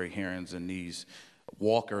evidentiary hearings and these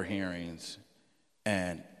Walker hearings,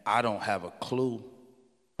 and I don't have a clue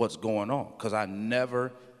what's going on because I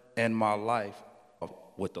never in my life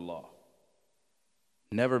with the law.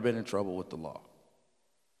 Never been in trouble with the law.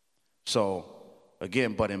 So,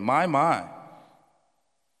 again, but in my mind,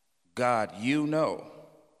 God, you know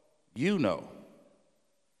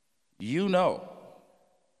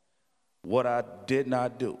what I did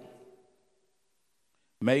not do.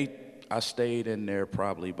 I stayed in there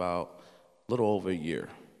probably about a little over a year.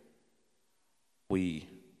 We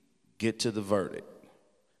get to the verdict.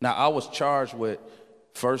 Now, I was charged with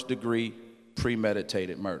first-degree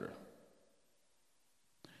premeditated murder.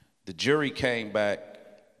 The jury came back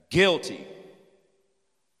guilty,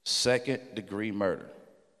 second-degree murder.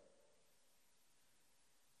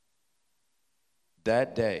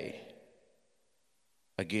 That day,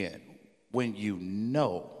 again, when you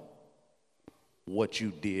know what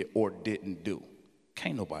you did or didn't do,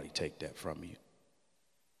 can't nobody take that from you.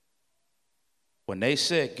 When they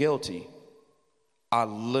said guilty, I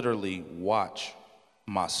literally watched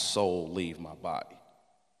my soul leave my body.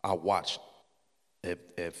 I watched it.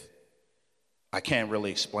 If I can't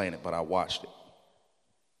really explain it, but I watched it.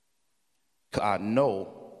 'Cause I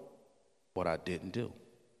know what I didn't do.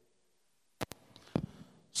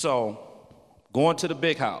 So, going to the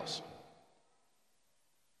big house.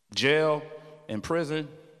 Jail and prison,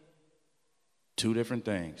 two different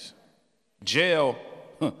things. Jail,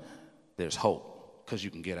 there's hope, because you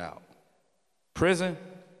can get out. Prison,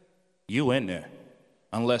 you in there.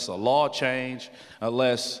 Unless a law change,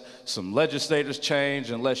 unless some legislators change,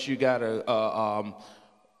 unless you got a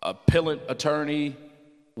appellate attorney,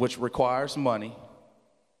 which requires money,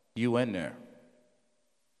 you in there.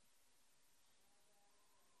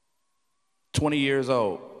 20 years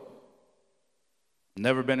old,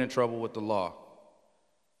 never been in trouble with the law.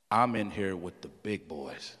 I'm in here with the big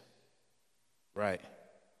boys, right?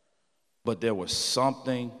 But there was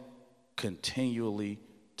something continually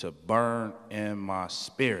to burn in my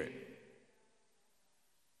spirit.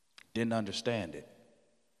 Didn't understand it,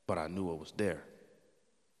 but I knew it was there.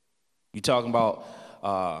 You talking about,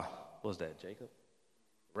 what was that, Jacob?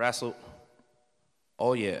 Wrestled?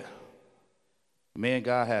 Oh, yeah. Me and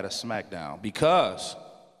God had a smackdown because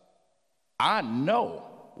I know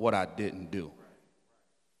what I didn't do.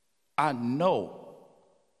 I know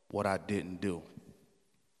what I didn't do.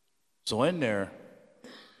 So in there,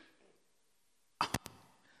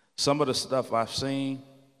 some of the stuff I've seen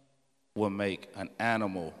will make an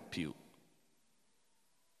animal puke.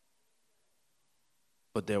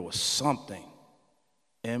 But there was something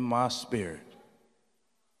in my spirit.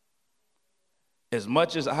 As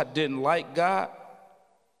much as I didn't like God,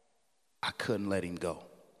 I couldn't let him go,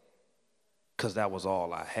 because that was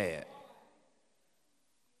all I had.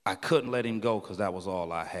 I couldn't let him go because that was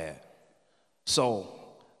all I had. So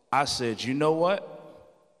I said, you know what?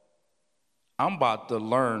 I'm about to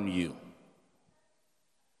learn you.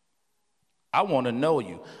 I want to know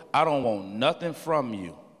you. I don't want nothing from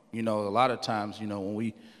you. You know, a lot of times, you know,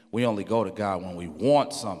 when we only go to God when we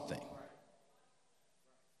want something.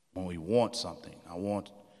 When we want something.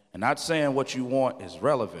 And not saying what you want is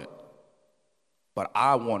relevant, but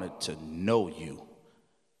I wanted to know you.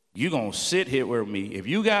 You're going to sit here with me. If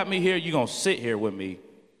you got me here, you're going to sit here with me,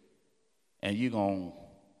 and you're going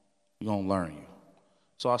to learn you.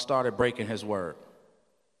 So I started breaking his word,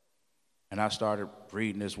 and I started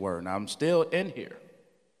reading his word. And I'm still in here,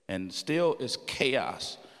 and still is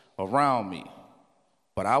chaos around me,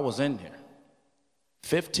 but I was in here.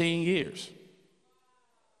 15 years.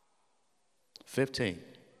 15.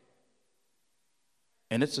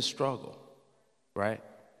 And it's a struggle, right?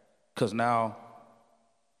 Because now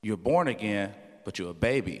you're born again, but you're a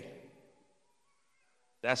baby.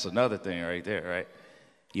 That's another thing right there, right?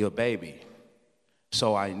 You're a baby.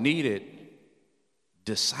 So I needed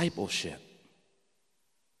discipleship,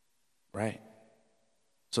 right?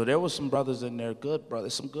 So there was some brothers in there, good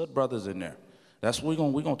brothers, some good brothers in there. That's we're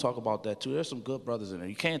gonna talk about that too. There's some good brothers in there.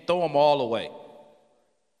 You can't throw them all away.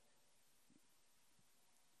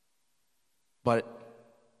 But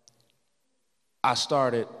I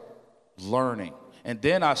started learning. And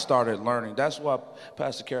then I started learning. That's why,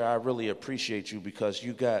 Pastor Carey, I really appreciate you, because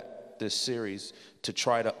you got this series to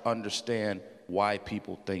try to understand why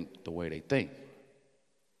people think the way they think.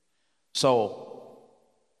 So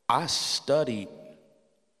I studied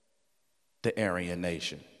the Aryan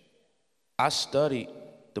nation. I studied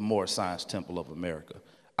the Moorish Science Temple of America.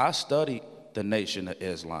 I studied the Nation of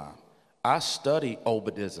Islam. I studied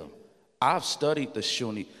Obadism. I've studied the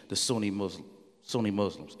Sunni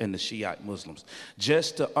Muslims and the Shiite Muslims,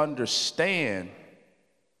 just to understand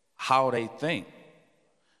how they think.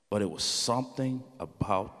 But it was something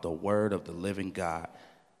about the word of the living God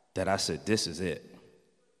that I said, this is it.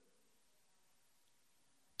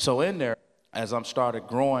 So in there, as I'm started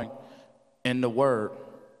growing in the word,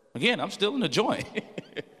 again, I'm still in the joint.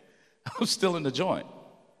 I'm still in the joint.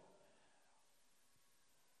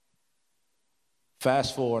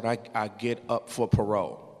 Fast forward, I get up for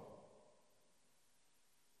parole.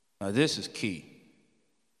 Now this is key.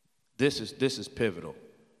 This is pivotal.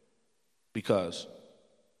 Because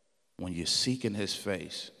when you're seeking his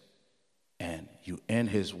face and you in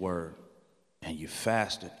his word and you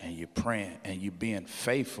fasting and you're praying and you being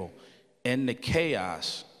faithful in the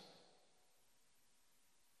chaos,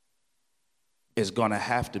 is going to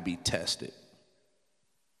have to be tested.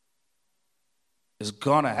 It's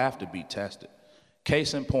going to have to be tested.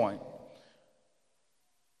 Case in point,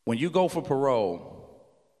 when you go for parole,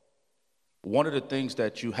 one of the things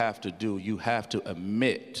that you have to do, you have to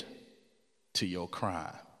admit to your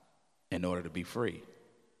crime in order to be free.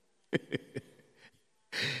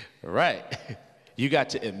 Right. You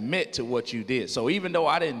got to admit to what you did. So even though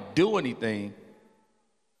I didn't do anything,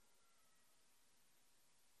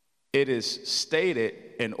 it is stated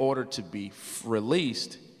in order to be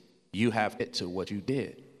released, you have to admit to what you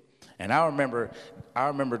did. And I remember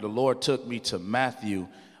the Lord took me to Matthew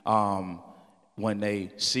when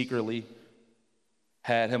they secretly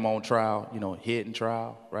had him on trial, hidden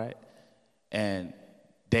trial, right? And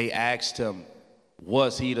they asked him,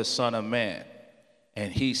 was he the Son of Man?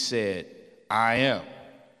 And he said, I am.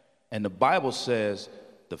 And the Bible says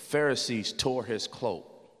the Pharisees tore his cloak,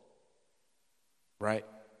 right?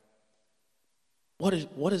 What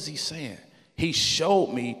is he saying? He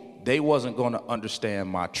showed me they wasn't going to understand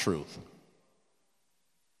my truth.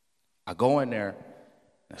 I go in there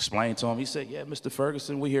and explain to him. He said, yeah, Mr.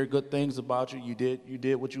 Ferguson, we hear good things about you. You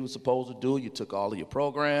did what you were supposed to do. You took all of your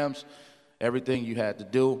programs, everything you had to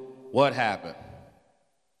do. What happened?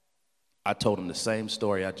 I told him the same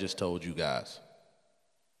story I just told you guys.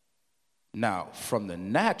 Now, from the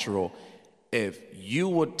natural, if you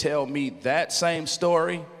would tell me that same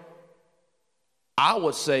story, I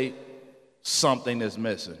would say something is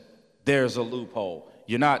missing. There's a loophole.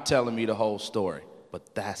 You're not telling me the whole story.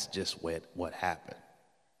 But that's just what happened.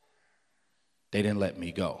 They didn't let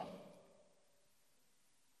me go.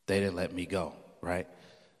 They didn't let me go, right?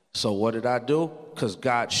 So what did I do? Because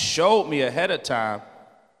God showed me ahead of time,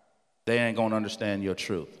 they ain't going to understand your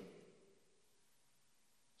truth.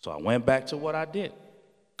 So I went back to what I did.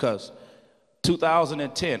 Because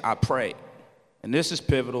 2010, I prayed. And this is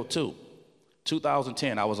pivotal too.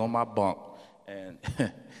 2010, I was on my bunk. And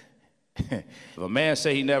if a man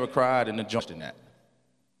say he never cried, and the jumped in that.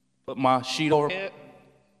 Put my sheet over my head.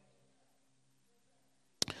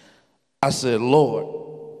 I said,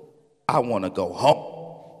 Lord, I want to go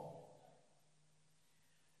home.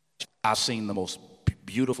 I've seen the most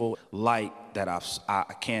beautiful light that I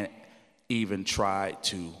can't even try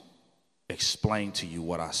to explain to you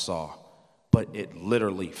what I saw. But it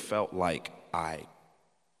literally felt like I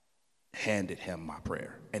handed him my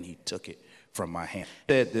prayer, and he took it from my hand.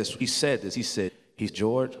 He said this. He said,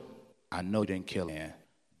 George, I know you didn't kill him.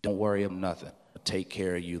 Don't worry about nothing. I'll take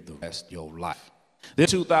care of you the rest of your life.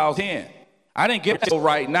 This 2010. I didn't get it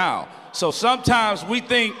right now. So sometimes we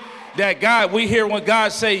think that we hear when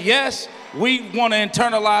God say yes, we want to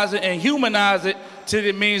internalize it and humanize it till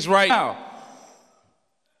it means right now.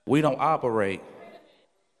 We don't operate.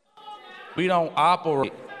 We don't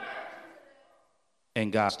operate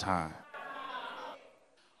in God's time.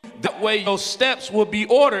 That way your steps will be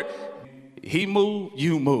ordered. He moved,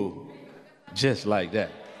 you move. Just like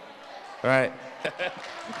that. Right?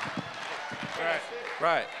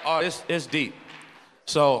 Right. Oh, it's deep.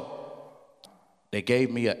 So they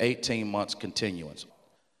gave me an 18 months continuance.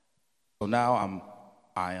 So now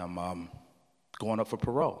I am going up for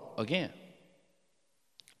parole again.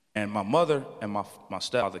 And my mother and my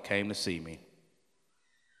stepfather came to see me.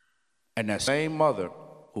 And that same mother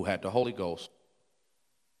who had the Holy Ghost,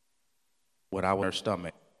 when I was in her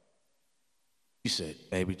stomach, she said,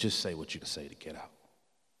 baby, just say what you can say to get out.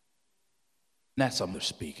 And that's a mother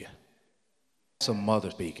speaking. That's a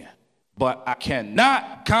mother speaking. But I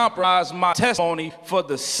cannot compromise my testimony for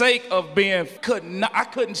the sake of I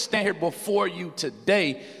couldn't stand here before you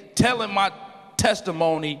today telling my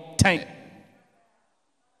testimony tainted.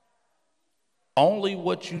 Only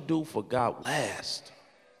what you do for God lasts.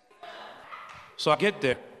 So I get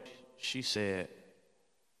there. She said,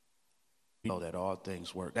 we know that all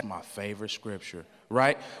things work. That's my favorite scripture,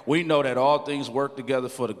 right? We know that all things work together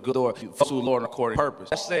for the good of those who Lord according to purpose.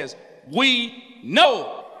 That says, we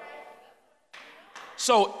know.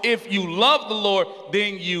 So if you love the Lord,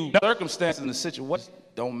 then circumstances in the situation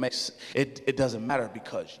don't make sense. It doesn't matter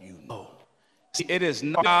because you know. See, it is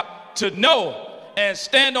not to know and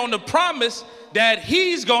stand on the promise that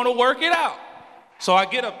he's going to work it out. So I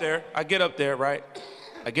get up there, right?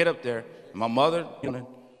 I get up there. My mother,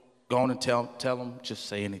 go on and tell him, just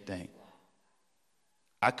say anything.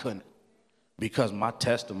 I couldn't, because my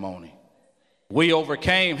testimony, we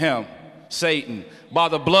overcame him Satan, by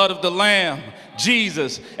the blood of the Lamb,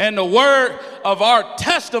 Jesus, and the word of our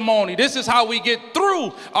testimony. This is how we get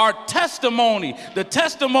through our testimony. The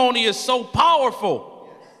testimony is so powerful.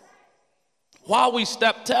 While we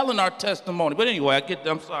stop telling our testimony. But anyway,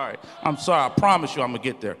 I'm sorry. I promise you I'm going to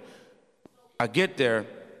get there. I get there,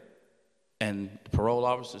 and the parole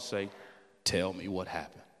officer say, tell me what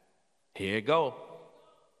happened. Here you go.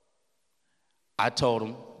 I told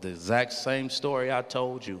him the exact same story I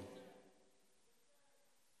told you.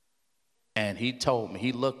 And he told me,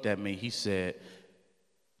 he looked at me, he said,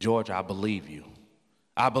 George, I believe you.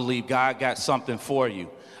 I believe God got something for you.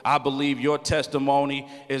 I believe your testimony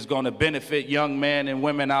is going to benefit young men and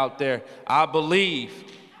women out there. I believe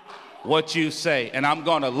what you say, and I'm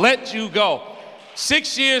going to let you go.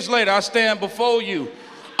 6 years later, I stand before you.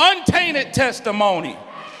 Untainted testimony,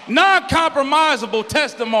 non-compromisable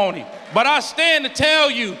testimony. But I stand to tell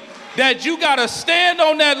you that you got to stand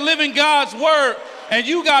on that living God's word, and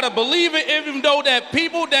you got to believe it even though that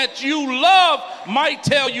people that you love might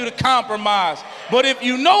tell you to compromise. But if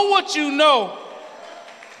you know what you know,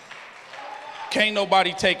 can't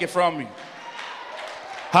nobody take it from you.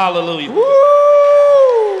 Hallelujah. Woo!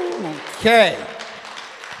 Okay.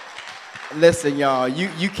 Listen, y'all,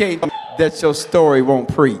 you can't that your story won't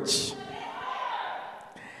preach.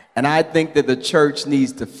 And I think that the church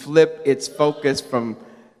needs to flip its focus from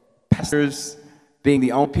pastors being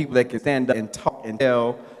the only people that can stand up and talk and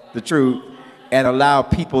tell the truth and allow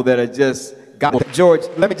people that are just God. George,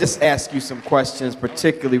 let me just ask you some questions,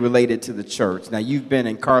 particularly related to the church. Now, you've been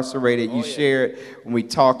incarcerated. You shared when we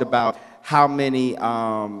talked about how many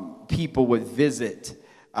people would visit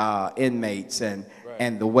inmates and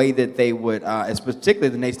the way that they would, it's particularly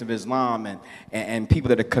the Nation of Islam and people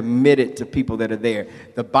that are committed to people that are there.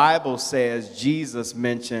 The Bible says Jesus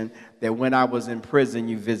mentioned that when I was in prison,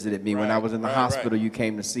 you visited me. When I was in the hospital, you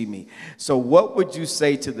came to see me. So what would you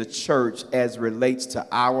say to the church as relates to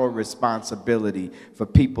our responsibility for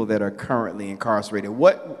people that are currently incarcerated?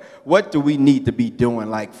 What do we need to be doing,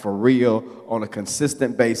 like for real, on a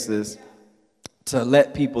consistent basis to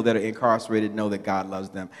let people that are incarcerated know that God loves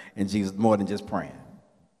them and Jesus more than just praying?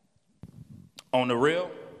 On the real,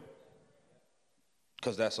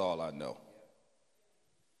 because that's all I know.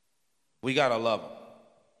 We got to love them.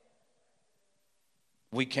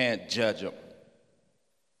 We can't judge them.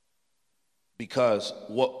 Because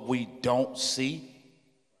what we don't see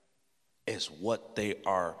is what they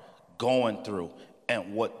are going through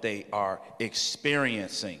and what they are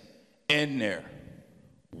experiencing in there.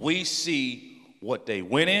 We see what they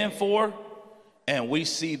went in for, and we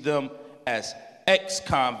see them as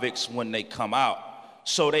ex-convicts when they come out.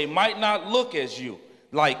 So they might not look as you,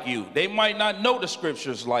 like you. They might not know the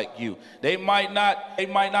scriptures like you. They might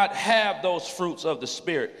not have those fruits of the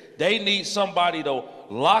Spirit. They need somebody to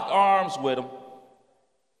lock arms with them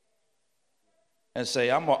and say,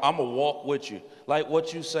 I'm gonna walk with you. Like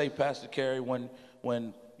what you say, Pastor Carey,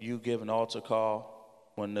 when you give an altar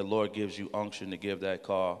call, when the Lord gives you unction to give that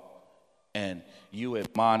call, and you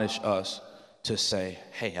admonish us to say,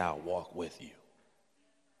 hey, I'll walk with you.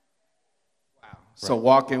 So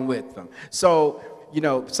walking with them. So,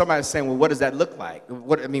 somebody's saying, well, what does that look like?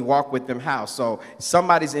 Walk with them how? So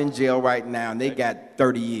somebody's in jail right now, and they got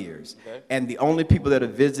 30 years. Okay. And the only people that are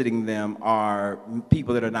visiting them are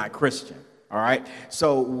people that are not Christian. All right?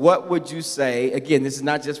 So what would you say? Again, this is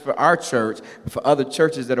not just for our church, but for other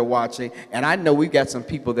churches that are watching. And I know we've got some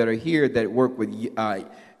people that are here that work with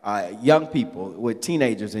young people, with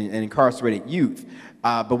teenagers and incarcerated youth.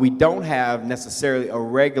 But we don't have necessarily a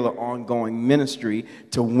regular ongoing ministry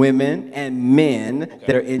to women and men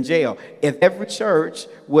that are in jail. If every church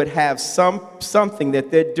would have something that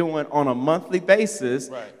they're doing on a monthly basis,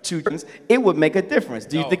 it would make a difference.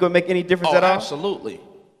 Do you think it would make any difference at all? Absolutely.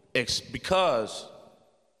 It's because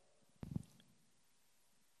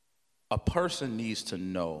a person needs to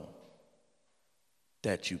know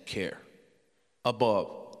that you care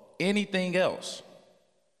above anything else.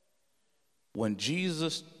 When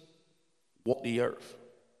Jesus walked the earth,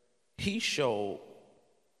 he showed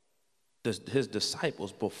his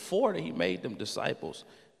disciples, before he made them disciples,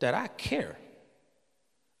 that I care.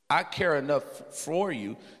 I care enough for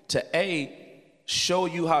you to, show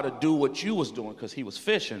you how to do what you was doing, because he was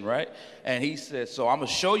fishing, right? And he said, so I'm going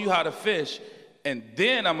to show you how to fish, and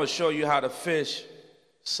then I'm going to show you how to fish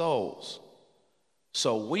souls.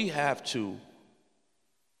 So we have to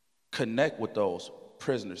connect with those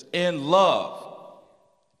prisoners in love,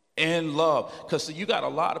 because you got a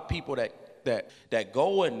lot of people that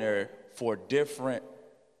go in there for different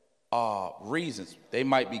reasons. They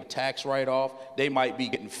might be tax write-off. They might be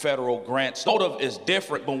getting federal grants. Motive is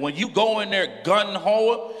different, but when you go in there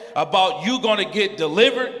gun-ho about you going to get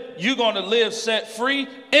delivered, you're going to live set free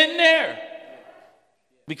in there.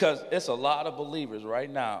 Because it's a lot of believers right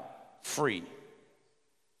now, free,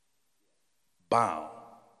 bound,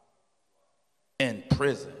 in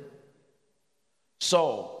prison.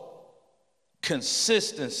 So,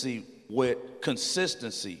 consistency with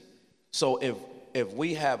consistency. So if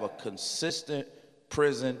we have a consistent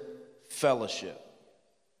prison fellowship,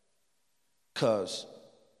 because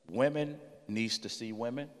women needs to see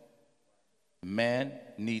women, men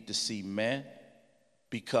need to see men,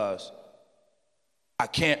 because I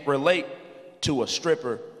can't relate to a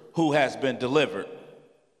stripper who has been delivered,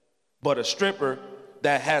 but a stripper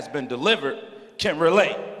that has been delivered can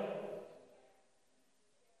relate.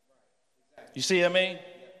 You see what I mean?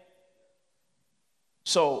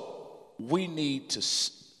 So we need to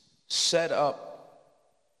set up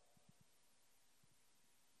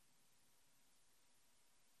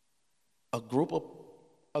a group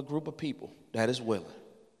of people that is willing.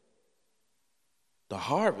 The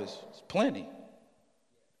harvest is plenty.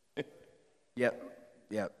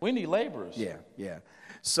 Yep. We need laborers. Yeah.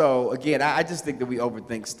 So again, I just think that we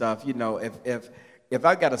overthink stuff. You know, if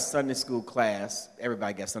I got a Sunday school class,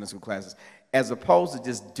 everybody got Sunday school classes, as opposed to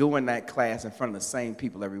just doing that class in front of the same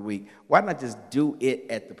people every week, why not just do it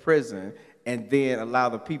at the prison and then allow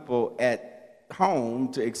the people at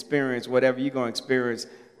home to experience whatever you're going to experience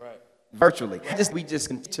virtually? We just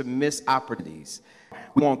continue to miss opportunities.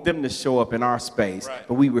 We want them to show up in our space,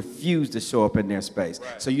 but we refuse to show up in their space.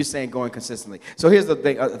 So you're saying going consistently. So here's the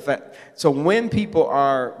thing. So when people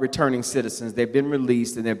are returning citizens, they've been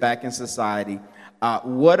released and they're back in society,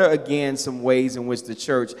 what are, again, some ways in which the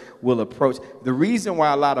church will approach? The reason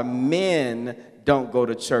why a lot of men don't go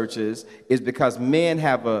to churches is because men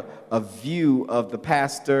have a view of the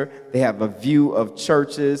pastor. They have a view of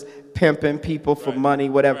churches, pimping people for money,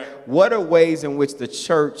 whatever. What are ways in which the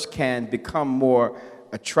church can become more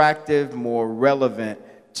attractive, more relevant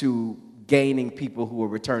to gaining people who are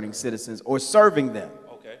returning citizens or serving them?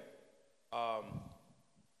 Okay.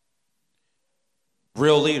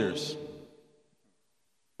 Real leaders.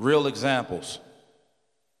 Real examples.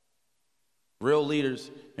 Real leaders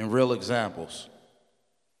and real examples.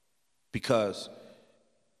 Because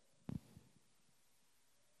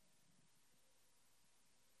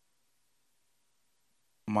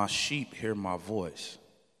my sheep hear my voice.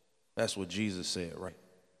 That's what Jesus said, right?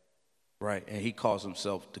 Right. And he calls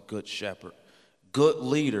himself the good shepherd. Good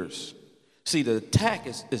leaders. See, the attack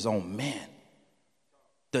is on men.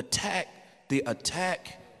 The attack.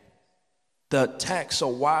 So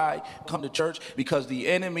why come to church? Because the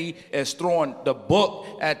enemy is throwing the book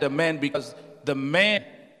at the man, because the man,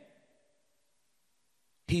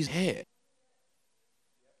 he's head.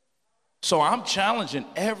 So I'm challenging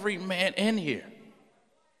every man in here,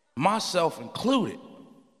 myself included.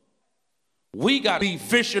 We got to be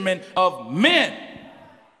fishermen of men.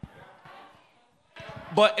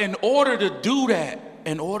 But in order to do that,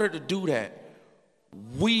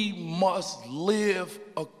 we must live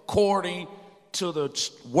according to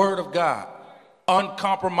the word of God.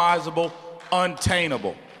 Uncompromisable,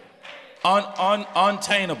 untainable.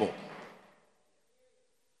 Untainable.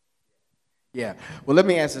 Yeah. Well, let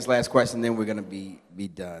me ask this last question, then we're going to be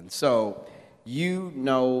done. So, you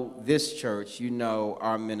know this church, you know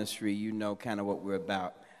our ministry, you know kind of what we're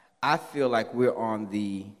about. I feel like we're on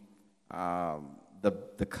the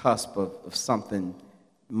cusp of something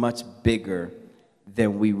much bigger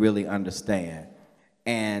than we really understand.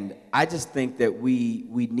 And I just think that we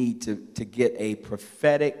need to get a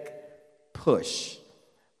prophetic push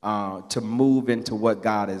to move into what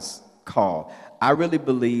God has called. I really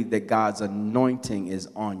believe that God's anointing is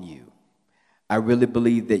on you. I really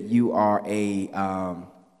believe that you are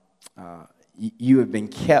you have been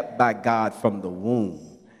kept by God from the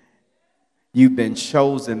womb. You've been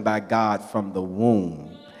chosen by God from the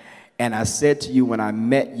womb. And I said to you when I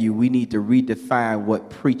met you, we need to redefine what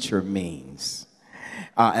preacher means.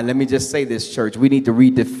 And let me just say this, church, we need to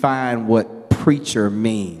redefine what preacher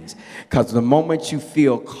means. Because the moment you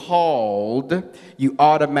feel called, you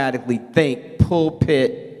automatically think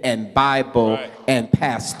pulpit and Bible and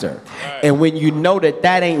pastor. And when you know that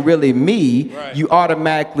that ain't really me, you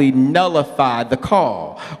automatically nullify the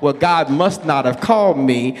call. Well, God must not have called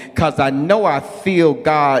me because I know I feel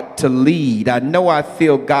God to lead. I know I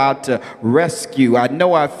feel God to rescue. I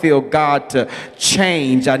know I feel God to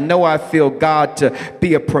change. I know I feel God to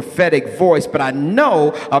be a prophetic voice, but I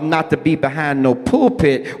know I'm not to be behind no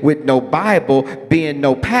pulpit with no Bible, being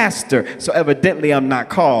no pastor. So evidently I'm not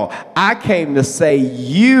called. I came to say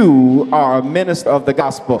you are a minister of the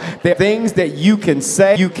gospel. There are things that you can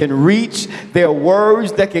say, you can reach. There are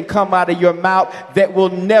words that can come out of your mouth that will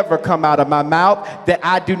never come out of my mouth that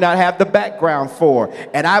I do not have the background for.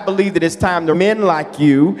 And I believe that it's time to men like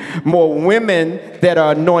you, more women that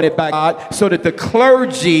are anointed by God, so that the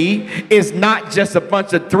clergy is not just a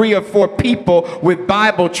bunch of 3 or 4 people with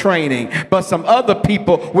Bible training, but some other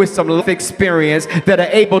people with some life experience that are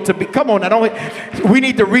able to be, come on, we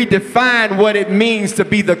need to redefine what it means to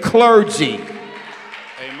be the clergy.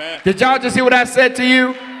 Amen. Did y'all just hear what I said to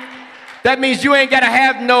you? That means you ain't got to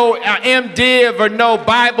have no MDiv or no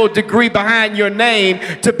Bible degree behind your name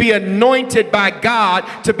to be anointed by God,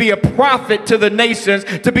 to be a prophet to the nations,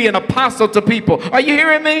 to be an apostle to people. Are you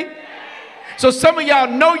hearing me? So some of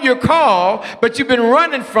y'all know your call, but you've been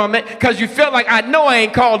running from it because you feel like, I know I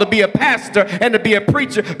ain't called to be a pastor and to be a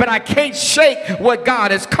preacher, but I can't shake what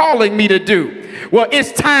God is calling me to do. Well,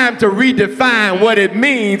 it's time to redefine what it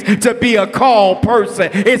means to be a called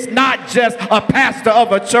person. It's not just a pastor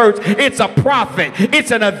of a church. It's a prophet.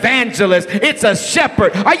 It's an evangelist. It's a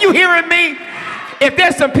shepherd. Are you hearing me? If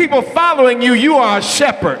there's some people following you, you are a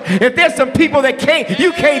shepherd. If there's some people that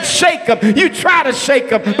you can't shake them. You try to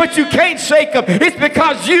shake them, but you can't shake them. It's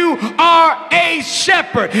because you are a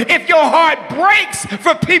shepherd. If your heart breaks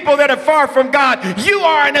for people that are far from God, you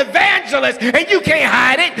are an evangelist, and you can't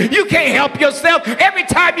hide it. You can't help yourself. Every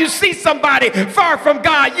time you see somebody far from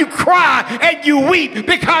God, you cry and you weep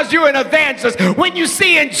because you're an evangelist. When you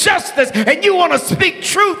see injustice and you want to speak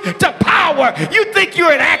truth to power, you think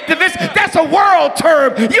you're an activist. That's a world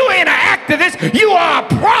term. You ain't an activist. You are a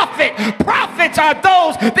prophet. Prophets are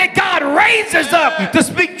those that God raises up to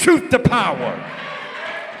speak truth to power.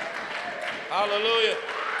 Hallelujah.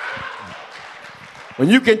 When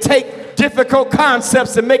you can take difficult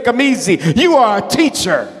concepts and make them easy, you are a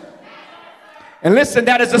teacher. And listen,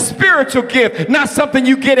 that is a spiritual gift, not something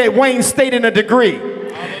you get at Wayne State in a degree.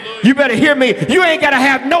 You better hear me. You ain't got to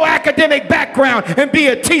have no academic background and be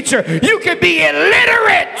a teacher. You can be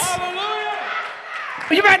illiterate.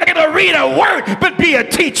 You might not be able to read a word, but be a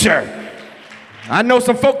teacher. I know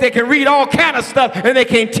some folk that can read all kind of stuff and they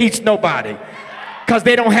can't teach nobody because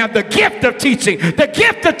they don't have the gift of teaching. The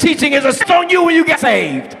gift of teaching is on you when you get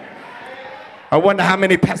saved. I wonder how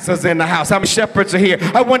many pastors in the house, how many shepherds are here.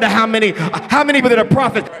 I wonder how many people that are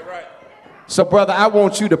prophets. Right. So, brother, I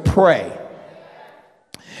want you to pray.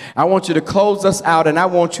 I want you to close us out, and I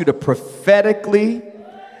want you to prophetically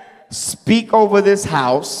speak over this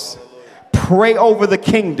house, pray over the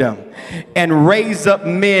kingdom, and raise up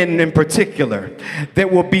men in particular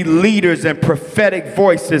that will be leaders and prophetic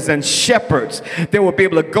voices and shepherds that will be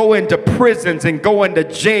able to go into prisons and go into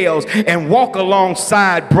jails and walk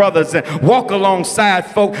alongside brothers and walk alongside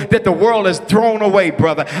folk that the world has thrown away,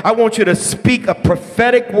 brother. I want you to speak a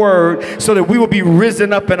prophetic word so that we will be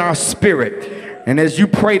risen up in our spirit. And as you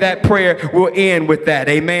pray that prayer, we'll end with that.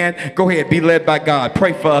 Amen. Go ahead, be led by God.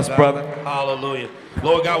 Pray for us, brother. Hallelujah.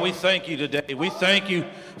 Lord God, we thank you today. We thank you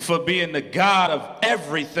for being the God of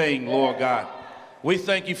everything, Lord God. We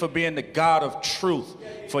thank you for being the God of truth.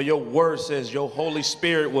 For your word says your Holy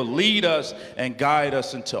Spirit will lead us and guide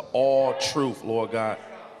us into all truth, Lord God.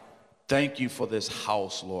 Thank you for this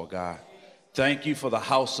house, Lord God. Thank you for the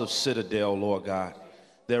house of Citadel, Lord God.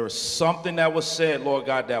 There is something that was said, Lord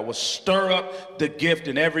God, that will stir up the gift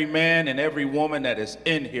in every man and every woman that is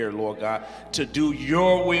in here, Lord God, to do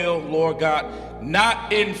your will, Lord God,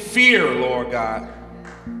 not in fear, Lord God,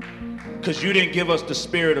 because you didn't give us the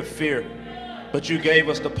spirit of fear, but you gave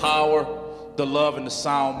us the power, the love, and the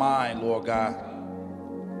sound mind, Lord God.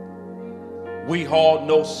 We all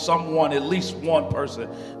know someone, at least one person,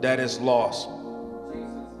 that is lost.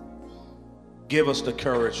 Give us the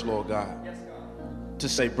courage, Lord God, to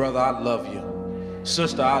say, brother, I love you.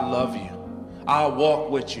 Sister, I love you. I'll walk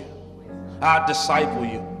with you. I'll disciple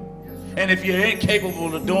you. And if you're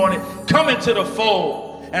incapable of doing it, come into the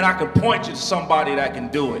fold and I can point you to somebody that can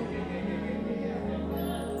do it.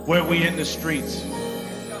 Where we in the streets,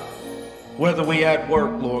 whether we at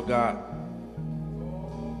work, Lord God,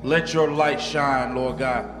 let your light shine, Lord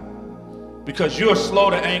God, because you're slow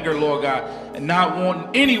to anger, Lord God, and not wanting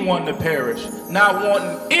anyone to perish, not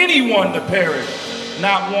wanting anyone to perish,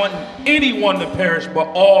 not wanting anyone to perish, but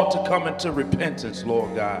all to come into repentance,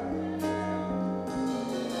 Lord God.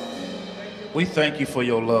 We thank you for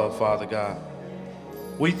your love, Father God.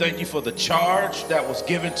 We thank you for the charge that was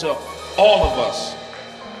given to all of us.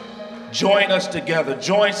 Join us together.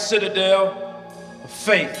 Join Citadel of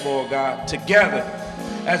Faith, Lord God, together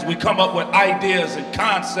as we come up with ideas and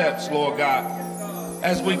concepts, Lord God,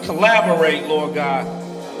 as we collaborate, Lord God,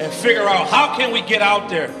 and figure out how can we get out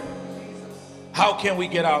there. How can we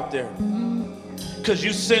get out there? Because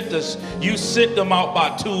you sent us, you sent them out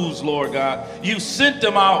by twos, Lord God. You sent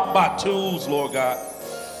them out by twos, Lord God,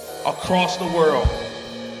 across the world.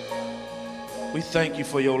 We thank you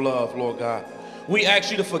for your love, Lord God. We ask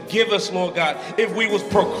you to forgive us, Lord God, if we was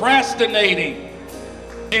procrastinating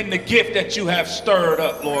in the gift that you have stirred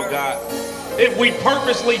up, Lord God. If we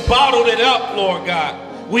purposely bottled it up, Lord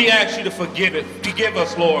God, we ask you to forgive it. Forgive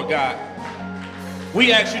us, Lord God.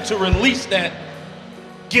 We ask you to release that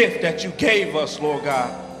gift that you gave us, Lord God,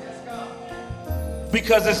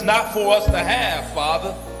 because it's not for us to have,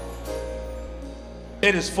 Father.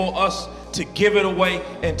 It is for us to give it away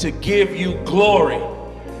and to give you glory.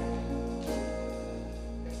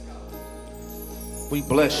 We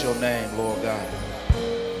bless your name, Lord God,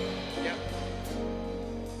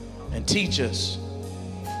 and teach us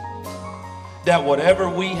that whatever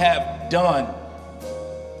we have done,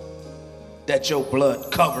 that your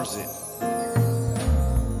blood covers it.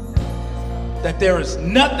 That there is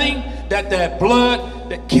nothing that blood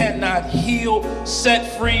that cannot heal,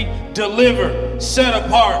 set free, deliver, set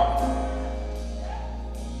apart.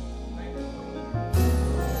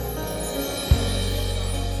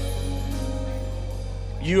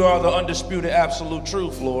 You are the undisputed absolute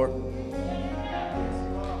truth, Lord.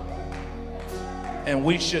 And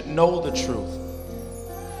we should know the truth.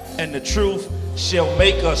 And the truth shall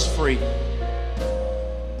make us free.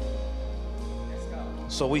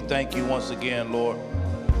 So we thank you once again, Lord.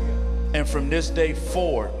 And from this day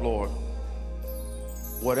forward, Lord,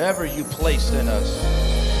 whatever you placed in us,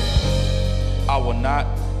 I will not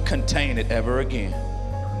contain it ever again.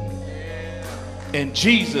 In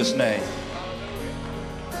Jesus' name.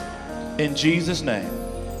 In Jesus' name.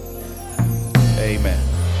 Amen.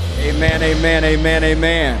 Amen, amen, amen,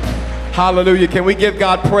 amen. Hallelujah. Can we give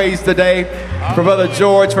God praise today for Brother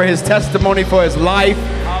George, for his testimony, for his life?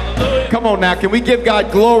 Come on now, can we give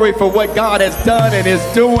God glory for what God has done and is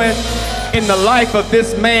doing in the life of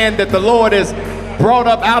this man that the Lord has brought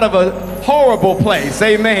up out of a horrible place,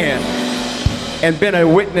 amen, and been a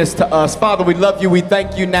witness to us. Father, we love you. We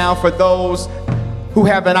thank you now for those who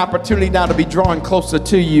have an opportunity now to be drawn closer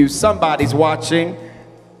to you. Somebody's watching.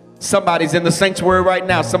 Somebody's in the sanctuary right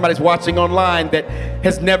now. Somebody's watching online that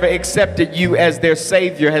has never accepted you as their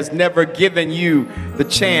Savior, has never given you the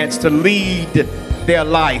chance to lead their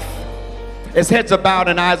life. As heads are bowed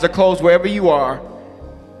and eyes are closed wherever you are,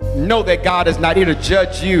 know that God is not here to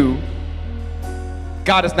judge you.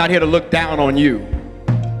 God is not here to look down on you.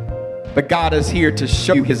 But God is here to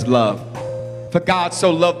show you his love. For God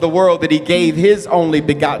so loved the world that he gave his only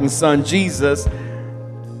begotten Son, Jesus,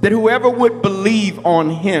 that whoever would believe on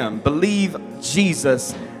him, believe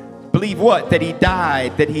Jesus, believe what? That he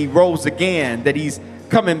died, that he rose again, that he's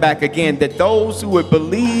coming back again, that those who would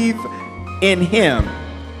believe in him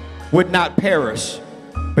would not perish,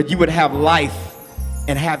 but you would have life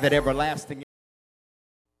and have it everlasting.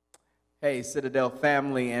 Hey, Citadel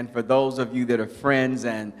family, and for those of you that are friends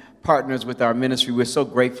and partners with our ministry, we're so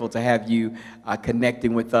grateful to have you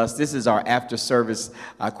connecting with us. This is our after-service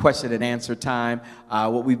question and answer time.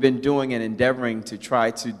 What we've been doing and endeavoring to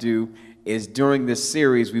try to do is during this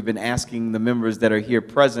series, we've been asking the members that are here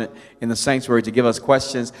present in the sanctuary to give us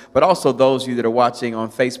questions, but also those of you that are watching on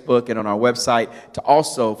Facebook and on our website to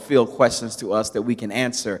also field questions to us that we can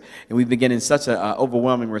answer. And we've been getting such an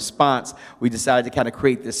overwhelming response, we decided to kind of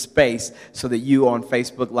create this space so that you on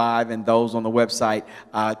Facebook Live and those on the website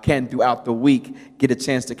can, throughout the week, get a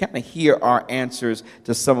chance to kind of hear our answers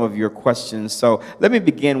to some of your questions. So let me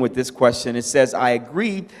begin with this question. It says, I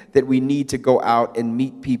agree that we need to go out and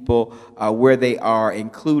meet people where they are,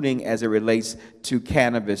 including as it relates to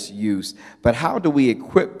cannabis use. But how do we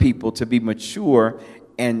equip people to be mature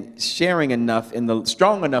and strong enough in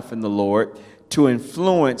the Lord to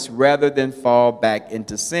influence rather than fall back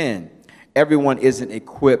into sin? Everyone isn't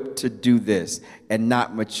equipped to do this and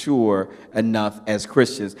not mature enough as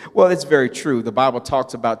Christians. Well, it's very true. The Bible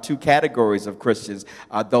talks about two categories of Christians,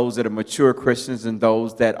 those that are mature Christians and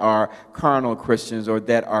those that are carnal Christians or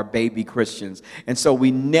that are baby Christians. And so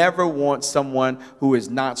we never want someone who is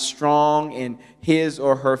not strong in his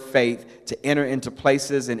or her faith to enter into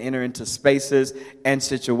places and enter into spaces and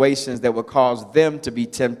situations that will cause them to be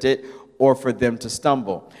tempted or for them to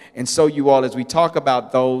stumble. And so you all, as we talk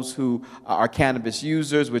about those who are cannabis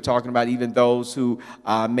users, we're talking about even those who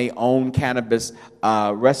may own cannabis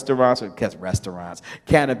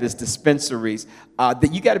cannabis dispensaries, that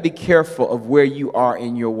you got to be careful of where you are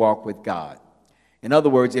in your walk with God. In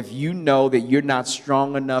other words, if you know that you're not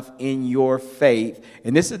strong enough in your faith,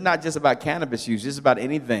 and this is not just about cannabis use, this is about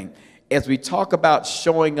anything. As we talk about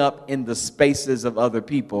showing up in the spaces of other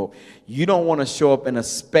people, you don't want to show up in a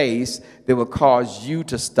space that will cause you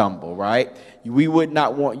to stumble, right? We would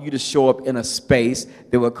not want you to show up in a space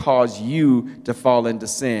that will cause you to fall into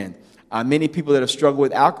sin. Many people that have struggled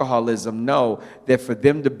with alcoholism know that for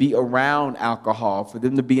them to be around alcohol, for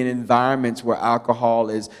them to be in environments where alcohol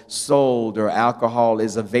is sold or alcohol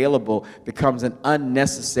is available, becomes an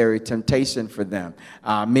unnecessary temptation for them.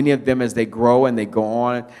 Many of them, as they grow and they go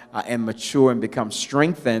on and mature and become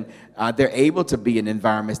strengthened, they're able to be in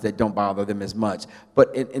environments that don't bother them as much.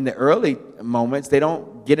 But in the early moments, they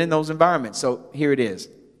don't get in those environments. So here it is.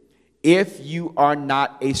 If you are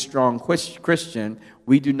not a strong Christian,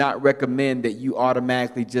 we do not recommend that you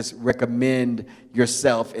automatically just recommend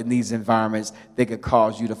yourself in these environments that could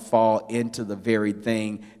cause you to fall into the very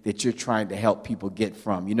thing that you're trying to help people get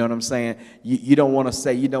from. You know what I'm saying? You don't want to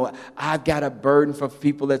say, you know, I've got a burden for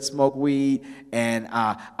people that smoke weed, and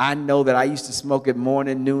I know that I used to smoke it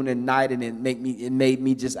morning, noon, and night, and it made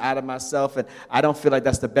me just out of myself, and I don't feel like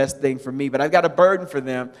that's the best thing for me, but I've got a burden for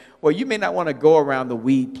them. Well, you may not want to go around the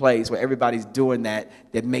weed place where everybody's doing that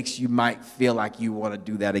makes you might feel like you want to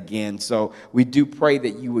do that again. So we do pray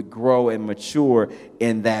that you would grow and mature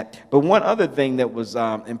in that. But one other thing that was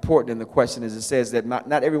important in the question is it says that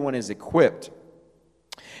not everyone is equipped.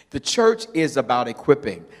 The church is about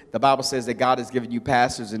equipping. The Bible says that God has given you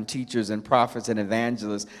pastors and teachers and prophets and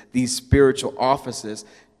evangelists, these spiritual offices,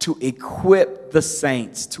 to equip the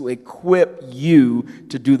saints, to equip you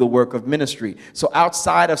to do the work of ministry. So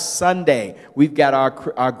outside of Sunday, we've got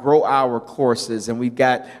our Grow Hour courses, and we've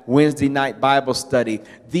got Wednesday night Bible study.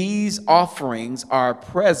 These offerings are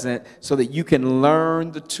present so that you can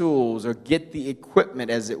learn the tools or get the equipment,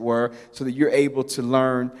 as it were, so that you're able to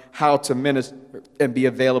learn how to minister and be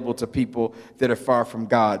available to people that are far from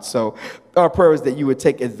God. So our prayer is that you would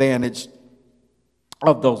take advantage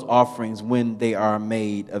of those offerings when they are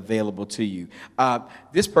made available to you.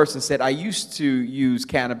 This person said, I used to use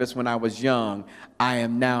cannabis when I was young. I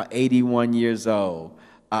am now 81 years old.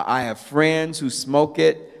 I have friends who smoke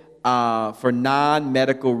it for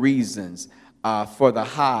non-medical reasons, for the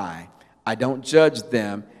high. I don't judge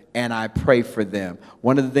them, and I pray for them.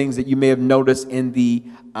 One of the things that you may have noticed in the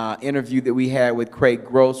interview that we had with Craig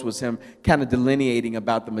Gross was him kind of delineating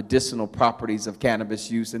about the medicinal properties of cannabis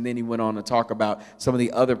use, and then he went on to talk about some of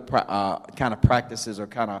the other kind of practices or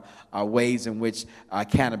kind of ways in which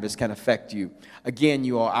cannabis can affect you. Again,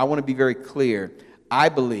 you all, I want to be very clear. I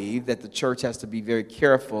believe that the church has to be very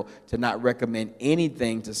careful to not recommend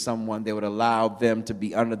anything to someone that would allow them to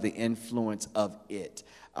be under the influence of it.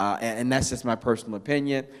 And that's just my personal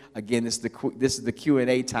opinion. Again, this is the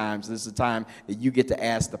Q&A time, so this is the time that you get to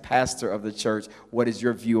ask the pastor of the church, what is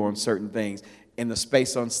your view on certain things? In the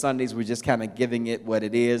space on Sundays, we're just kind of giving it what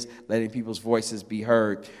it is, letting people's voices be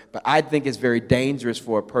heard. But I think it's very dangerous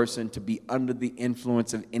for a person to be under the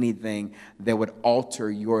influence of anything that would alter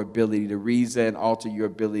your ability to reason, alter your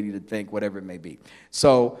ability to think, whatever it may be.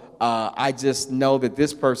 So I just know that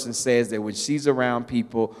this person says that when she's around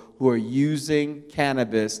people who are using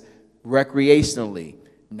cannabis recreationally,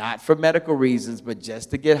 not for medical reasons, but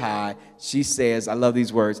just to get high, she says, I love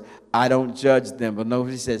these words, I don't judge them, but no,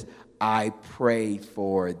 she says, I pray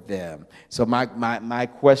for them. So my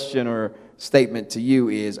question or statement to you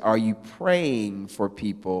is, are you praying for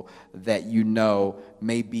people that you know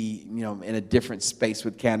may be, in a different space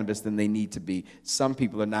with cannabis than they need to be? Some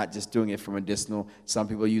people are not just doing it for medicinal. Some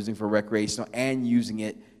people are using it for recreational and using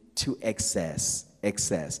it to excess.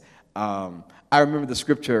 I remember the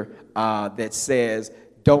scripture that says,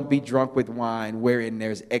 don't be drunk with wine wherein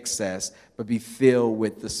there's excess, but be filled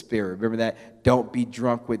with the Spirit. Remember that? Don't be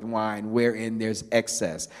drunk with wine wherein there's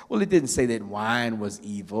excess. Well, it didn't say that wine was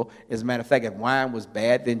evil. As a matter of fact, if wine was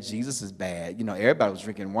bad, then Jesus is bad. Everybody was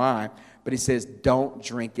drinking wine. But he says, don't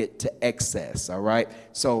drink it to excess, all right?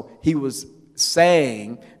 So he was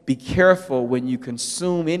saying, be careful when you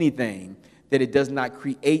consume anything that it does not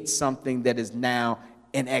create something that is now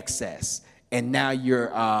in excess. And now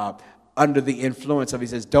you're under the influence of, he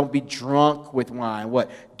says, don't be drunk with wine.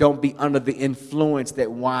 What? Don't be under the influence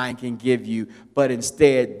that wine can give you, but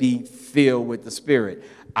instead be filled with the Spirit.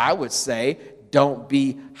 I would say, Don't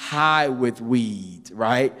be high with weed,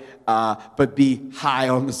 right? But be high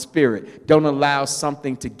on the Spirit. Don't allow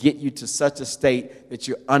something to get you to such a state that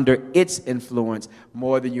you're under its influence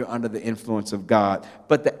more than you're under the influence of God.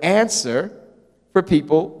 But the answer for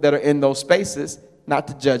people that are in those spaces, not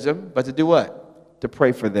to judge them, but to do what? To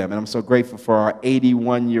pray for them. And I'm so grateful for our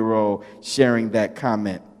 81-year-old sharing that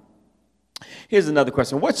comment. Here's another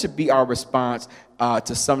question. What should be our response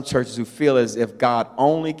to some churches who feel as if God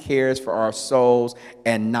only cares for our souls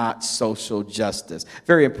and not social justice?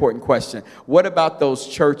 Very important question. What about those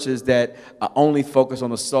churches that only focus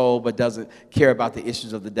on the soul but doesn't care about the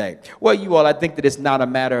issues of the day? Well, you all, I think that it's not a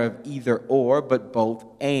matter of either or, but both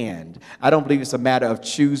and. I don't believe it's a matter of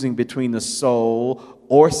choosing between the soul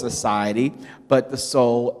or society, but the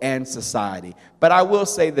soul and society. But I will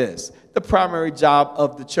say this. The primary job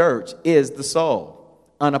of the church is the soul,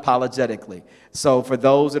 unapologetically. So for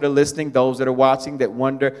those that are listening, those that are watching that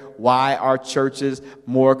wonder why are churches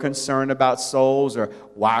more concerned about souls, or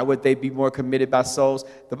why would they be more committed by souls?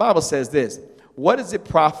 The Bible says this: what does it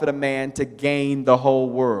profit a man to gain the whole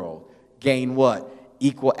world? Gain what?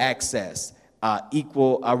 Equal access,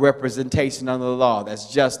 equal representation under the law.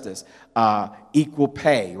 That's justice. Equal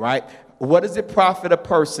pay, right? What does it profit a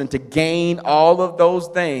person to gain all of those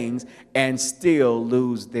things and still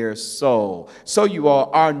lose their soul? So you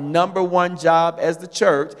all, our number one job as the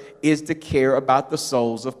church is to care about the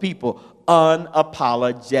souls of people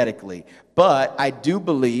unapologetically. But I do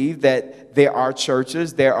believe that there are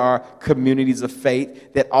churches, there are communities of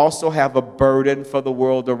faith that also have a burden for the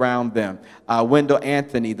world around them. Wendell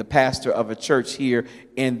Anthony, the pastor of a church here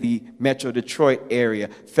in the Metro Detroit area,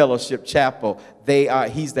 Fellowship Chapel,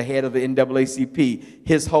 he's the head of the NAACP.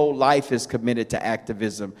 His whole life is committed to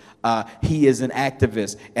activism. He is an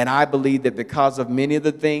activist. And I believe that because of many of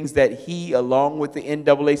the things that he, along with the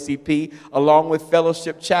NAACP, along with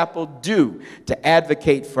Fellowship Chapel, do to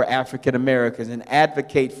advocate for African Americans and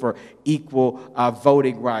advocate for equal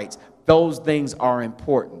voting rights, those things are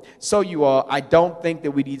important. So you all, I don't think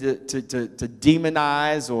that we need to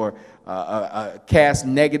demonize or cast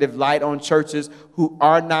negative light on churches who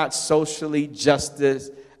are not socially justice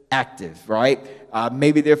active, right?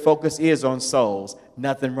 Maybe their focus is on souls.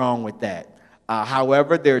 Nothing wrong with that.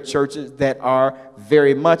 However, there are churches that are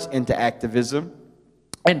very much into activism,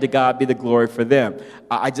 and to God be the glory for them.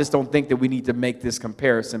 I just don't think that we need to make this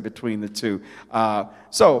comparison between the two.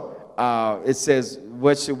 It says,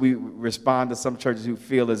 what should we respond to some churches who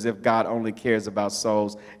feel as if God only cares about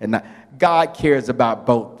souls and not? God cares about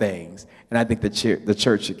both things. And I think the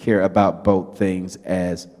church should care about both things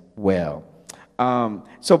as well.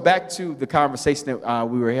 So back to the conversation that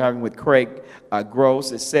we were having with Craig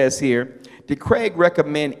Gross. It says here, did Craig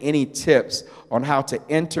recommend any tips on how to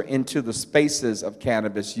enter into the spaces of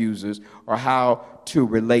cannabis users or how to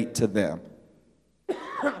relate to them?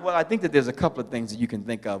 Well, I think that there's a couple of things that you can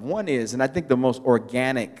think of. One is, and I think the most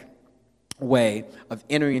organic way of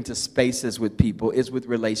entering into spaces with people is with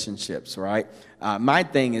relationships, right? My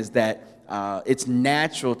thing is that it's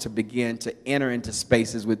natural to begin to enter into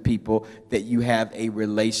spaces with people that you have a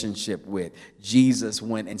relationship with. Jesus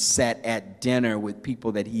went and sat at dinner with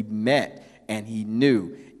people that he met and he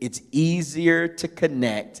knew. It's easier to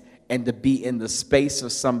connect and to be in the space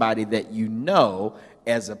of somebody that you know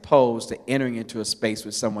as opposed to entering into a space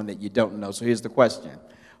with someone that you don't know. So here's the question.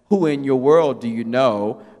 Who in your world do you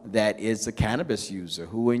know that is a cannabis user?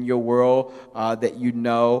 Who in your world that you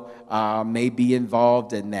know may be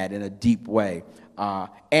involved in that in a deep way?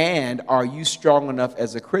 And are you strong enough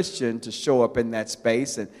as a Christian to show up in that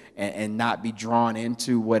space and not be drawn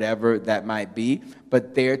into whatever that might be,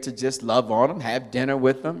 but there to just love on them, have dinner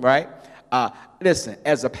with them, right? Listen,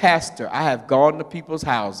 as a pastor, I have gone to people's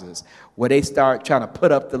houses where they start trying to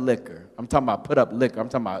put up the liquor. I'm talking about put up liquor. I'm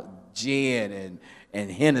talking about gin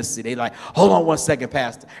and Hennessy. They like, hold on one second,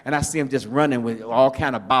 pastor. And I see them just running with all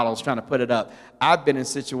kind of bottles trying to put it up. I've been in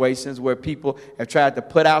situations where people have tried to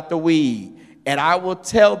put out the weed. And I will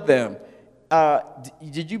tell them,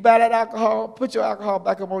 did you buy that alcohol? Put your alcohol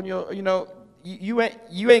back up on your, you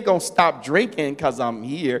ain't going to stop drinking because I'm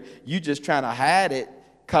here. You just trying to hide it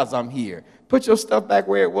because I'm here. Put your stuff back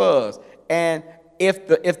where it was. And if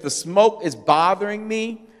the smoke is bothering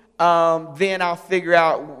me, then I'll figure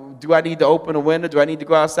out, do I need to open a window? Do I need to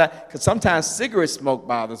go outside? Because sometimes cigarette smoke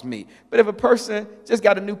bothers me. But if a person just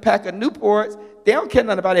got a new pack of Newports, they don't care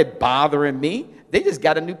nothing about it bothering me. They just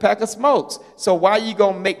got a new pack of smokes. So why are you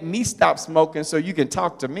going to make me stop smoking so you can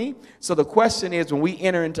talk to me? So the question is, when we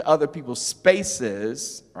enter into other people's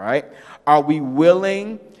spaces, right, are we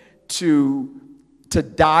willing to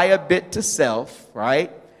die a bit to self,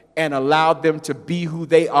 right, and allow them to be who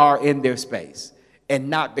they are in their space? and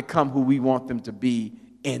not become who we want them to be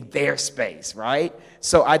in their space, right?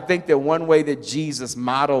 So I think that one way that Jesus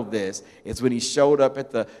modeled this is when he showed up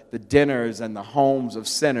at the dinners and the homes of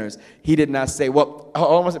sinners. He did not say, well,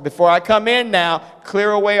 almost before I come in now,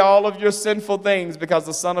 clear away all of your sinful things because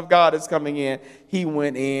the Son of God is coming in. He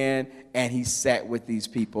went in and he sat with these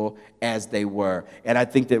people as they were. And I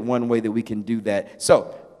think that one way that we can do that.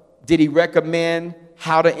 So did he recommend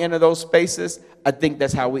how to enter those spaces? I think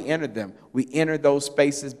that's how we enter them. We enter those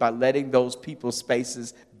spaces by letting those people's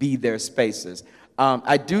spaces be their spaces.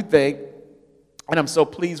 I do think, and I'm so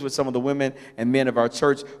pleased with some of the women and men of our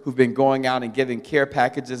church who've been going out and giving care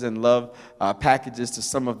packages and love packages to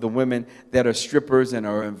some of the women that are strippers and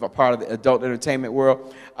are part of the adult entertainment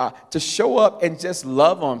world, to show up and just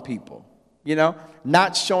love on people. You know,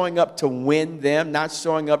 not showing up to win them, not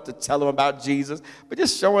showing up to tell them about Jesus, but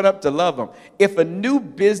just showing up to love them. If a new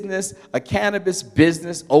business, a cannabis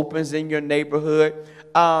business opens in your neighborhood,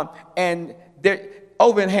 and they're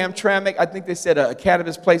over in Hamtramck, I think they said a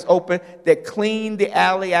cannabis place open that cleaned the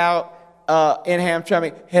alley out in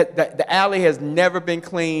Hamtramck. The alley has never been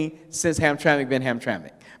cleaned since Hamtramck been Hamtramck.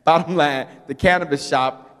 Bottom line, the cannabis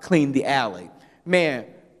shop cleaned the alley. Man,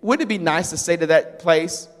 wouldn't it be nice to say to that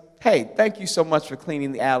place, hey, thank you so much for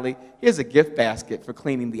cleaning the alley. Here's a gift basket for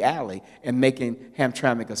cleaning the alley and making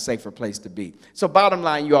Hamtramck a safer place to be. So bottom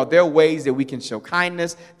line, you all, there are ways that we can show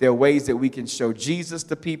kindness. There are ways that we can show Jesus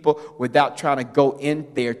to people without trying to go in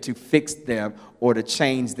there to fix them or to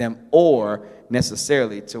change them or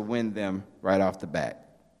necessarily to win them right off the bat.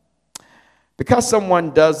 Because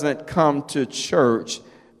someone doesn't come to church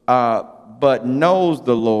but knows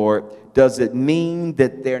the Lord, does it mean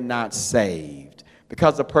that they're not saved?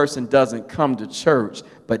 Because a person doesn't come to church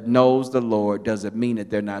but knows the Lord, does it mean that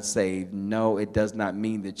they're not saved? No, it does not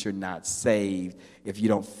mean that you're not saved if you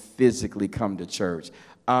don't physically come to church.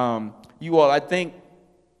 You all, I think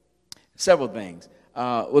several things.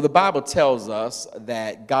 Well, the Bible tells us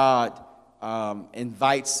that God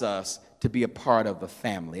invites us to be a part of the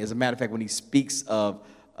family. As a matter of fact, when he speaks of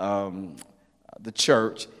the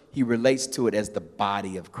church, he relates to it as the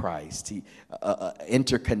body of Christ.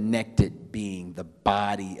 Interconnected being, the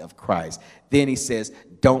body of Christ. Then he says,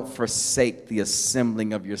 don't forsake the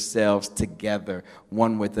assembling of yourselves together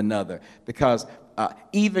one with another. Because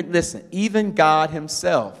even God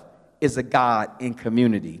himself is a God in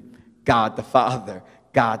community. God the Father,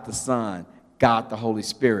 God the Son, God the Holy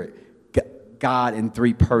Spirit. God in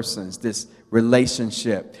three persons, this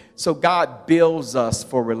relationship. So God builds us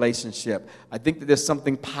for relationship. I think that there's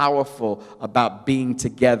something powerful about being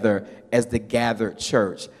together as the gathered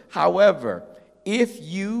church. However, if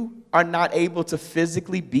you are not able to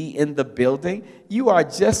physically be in the building, you are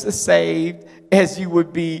just as saved as you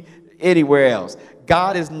would be anywhere else.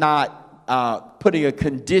 God is not putting a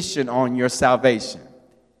condition on your salvation.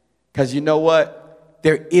 Because you know what?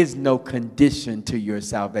 There is no condition to your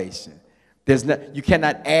salvation. You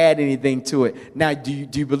cannot add anything to it. Now, do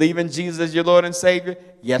you believe in Jesus as your Lord and Savior?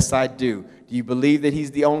 Yes, I do. Do you believe that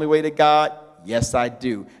he's the only way to God? Yes, I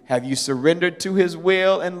do. Have you surrendered to his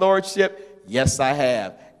will and lordship? Yes, I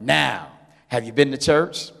have. Now, have you been to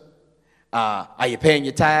church? Are you paying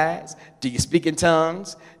your tithes? Do you speak in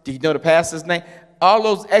tongues? Do you know the pastor's name? All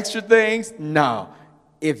those extra things? No.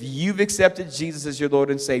 If you've accepted Jesus as your Lord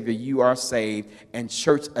and Savior, you are saved, and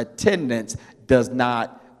church attendance does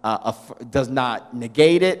not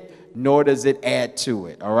negate it, nor does it add to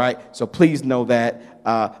it, all right? So please know that.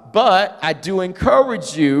 But I do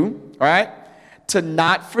encourage you, all right, to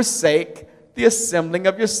not forsake the assembling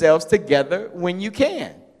of yourselves together when you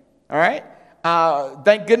can, all right?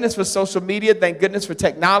 Thank goodness for social media. Thank goodness for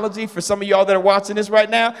technology. For some of y'all that are watching this right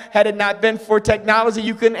now, had it not been for technology,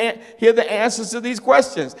 you couldn't hear the answers to these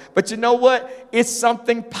questions. But you know what? It's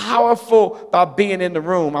something powerful about being in the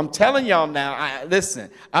room. I'm telling y'all now,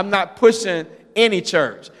 listen, I'm not pushing any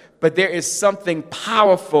church, but there is something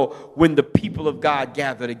powerful when the people of God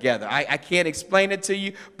gather together. I can't explain it to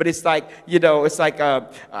you, but it's like, it's like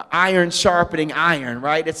iron sharpening iron,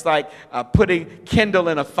 right? It's like putting kindle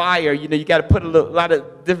in a fire. You got to put a lot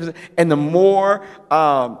of different, and the more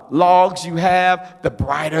logs you have, the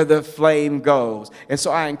brighter the flame goes. And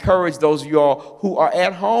so I encourage those of you all who are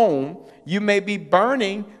at home, you may be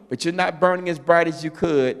burning, but you're not burning as bright as you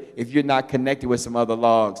could if you're not connected with some other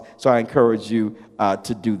logs. So I encourage you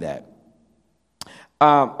to do that.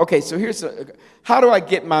 Okay, so how do I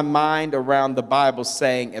get my mind around the Bible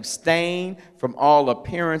saying, abstain from all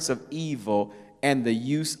appearance of evil and the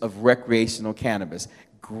use of recreational cannabis?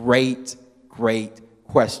 Great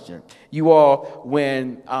question. You all,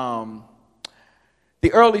 when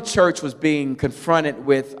the early church was being confronted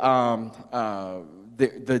with the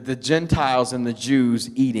the Gentiles and the Jews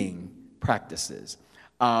eating practices.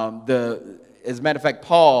 As a matter of fact,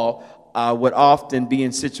 Paul would often be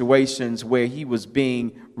in situations where he was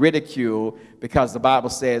being ridiculed because the Bible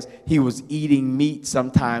says he was eating meat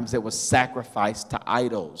sometimes that was sacrificed to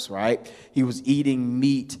idols, right? He was eating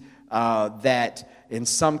meat that in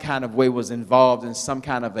some kind of way was involved in some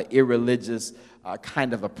kind of an irreligious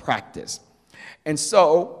kind of a practice. And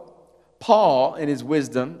so Paul, in his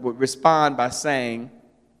wisdom, would respond by saying,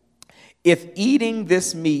 if eating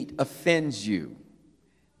this meat offends you,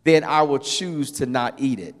 then I will choose to not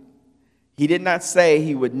eat it. He did not say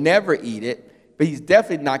he would never eat it, but he's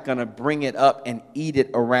definitely not going to bring it up and eat it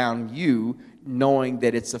around you, knowing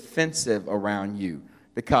that it's offensive around you.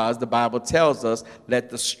 Because the Bible tells us, let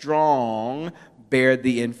the strong bear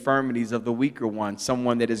the infirmities of the weaker one,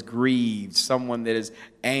 someone that is grieved, someone that is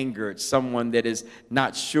angered, someone that is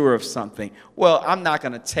not sure of something. Well, I'm not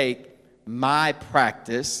going to take my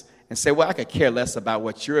practice and say, well, I could care less about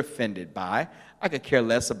what you're offended by. I could care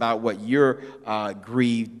less about what you're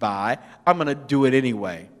grieved by. I'm going to do it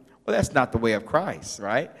anyway. Well, that's not the way of Christ,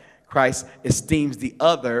 right? Christ esteems the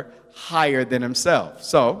other higher than himself.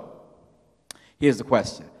 So here's the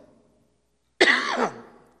question.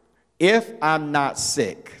 If I'm not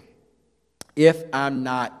sick, if I'm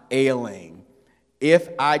not ailing, if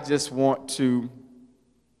I just want to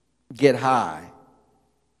get high,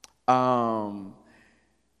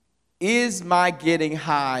 is my getting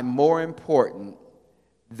high more important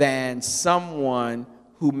than someone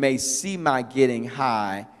who may see my getting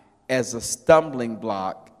high as a stumbling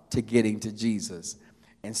block to getting to Jesus?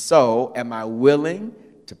 And so, am I willing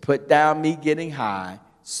to put down me getting high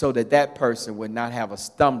so that that person would not have a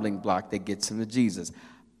stumbling block that gets him to Jesus?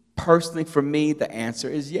 Personally, for me, the answer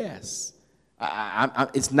is yes.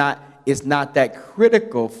 It's not that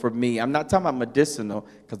critical for me. I'm not talking about medicinal,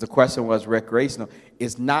 because the question was recreational.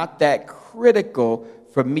 It's not that critical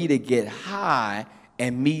for me to get high,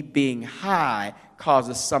 and me being high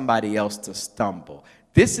causes somebody else to stumble.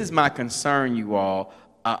 This is my concern, you all,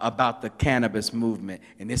 about the cannabis movement.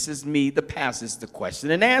 And this is me, the pastor. It's the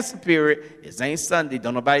question and answer period. This ain't Sunday.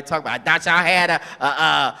 Don't nobody talk about, I thought y'all had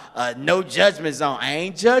a no judgment zone. I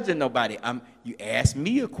ain't judging nobody. You asked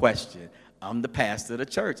me a question. I'm the pastor of the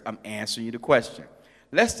church. I'm answering you the question.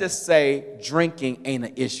 Let's just say drinking ain't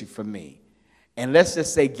an issue for me. And let's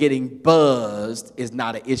just say getting buzzed is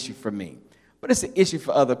not an issue for me. But it's an issue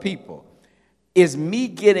for other people. Is me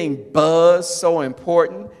getting buzzed so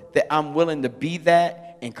important that I'm willing to be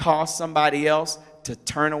that and cause somebody else to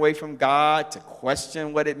turn away from God, to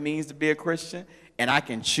question what it means to be a Christian? And I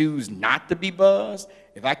can choose not to be buzzed.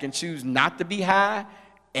 If I can choose not to be high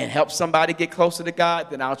and help somebody get closer to God,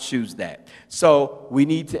 then I'll choose that. So we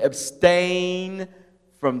need to abstain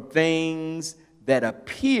from things that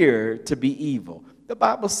appear to be evil. The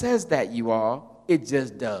Bible says that, you all. It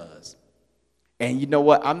just does. And you know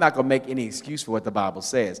what? I'm not going to make any excuse for what the Bible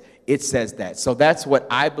says. It says that. So that's what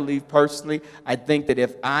I believe personally. I think that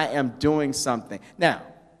if I am doing something. Now,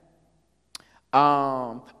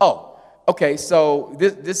 okay, so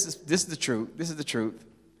this is the truth. This is the truth.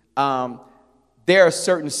 There are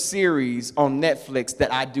certain series on Netflix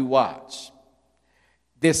that I do watch.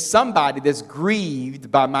 There's somebody that's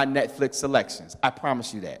grieved by my Netflix selections. I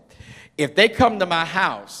promise you that. If they come to my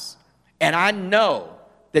house and I know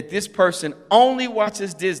that this person only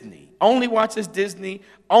watches Disney. I'm talking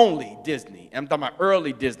about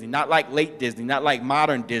early Disney, not like late Disney, not like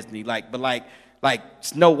modern Disney, but like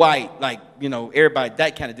Snow White, everybody,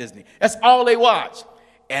 that kind of Disney. That's all they watch.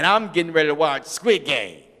 And I'm getting ready to watch Squid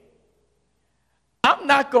Game. I'm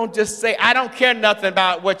not going to just say, I don't care nothing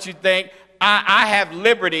about what you think. I have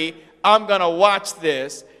liberty. I'm going to watch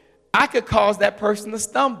this. I could cause that person to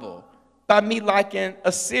stumble by me liking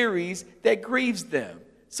a series that grieves them.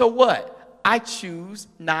 So what? I choose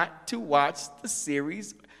not to watch the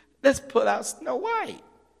series. Let's put out Snow White.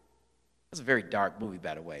 It was a very dark movie,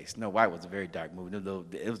 by the way. Snow White was a very dark movie.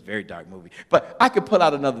 It was a very dark movie. But I could pull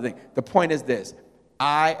out another thing. The point is this.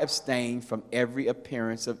 I abstain from every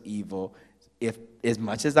appearance of evil as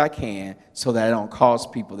much as I can so that I don't cause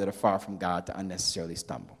people that are far from God to unnecessarily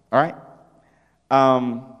stumble. All right?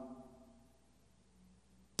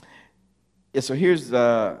 So here's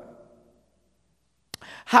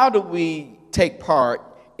how do we take part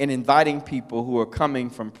in inviting people who are coming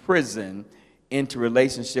from prison into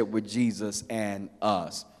relationship with Jesus and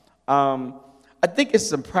us? I think it's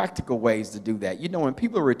some practical ways to do that. When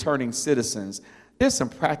people are returning citizens, there's some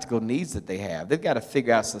practical needs that they have. They've got to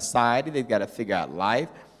figure out society. They've got to figure out life.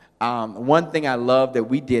 One thing I love that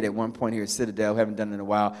we did at one point here at Citadel, haven't done it in a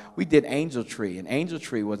while, we did Angel Tree. And Angel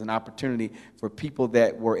Tree was an opportunity for people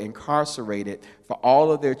that were incarcerated for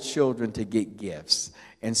all of their children to get gifts.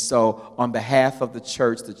 And so on behalf of the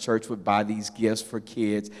church would buy these gifts for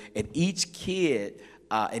kids. And each kid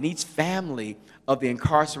and each family of the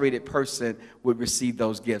incarcerated person would receive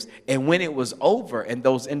those gifts. And when it was over and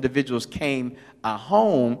those individuals came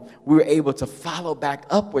home, we were able to follow back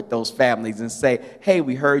up with those families and say, hey,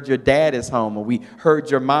 we heard your dad is home, or we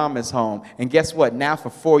heard your mom is home. And guess what? Now for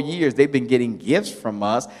 4 years, they've been getting gifts from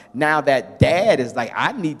us. Now that dad is like,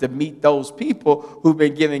 I need to meet those people who've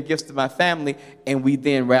been giving gifts to my family. And we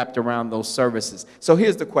then wrapped around those services. So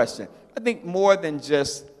here's the question. I think more than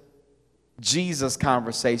just Jesus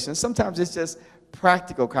conversations, sometimes it's just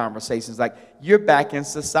practical conversations like, you're back in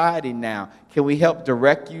society now. Can we help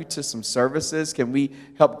direct you to some services? Can we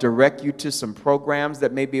help direct you to some programs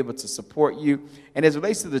that may be able to support you? And as it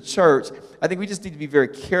relates to the church, I think we just need to be very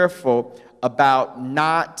careful about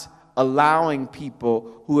not allowing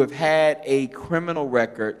people who have had a criminal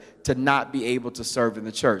record to not be able to serve in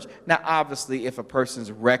the church. Now, obviously, if a person's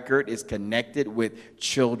record is connected with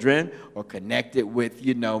children or connected with,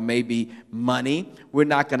 maybe money, we're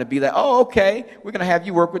not going to be like, oh, okay, we're going to have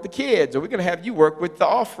you work with the kids, or we're going to have you work with the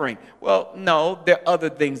offering. Well, no, there are other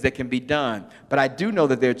things that can be done. But I do know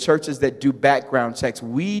that there are churches that do background checks.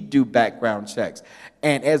 We do background checks.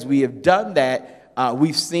 And as we have done that,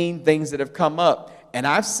 we've seen things that have come up. And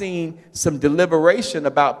I've seen some deliberation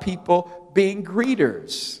about people being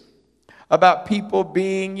greeters, about people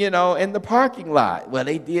being, in the parking lot. Well,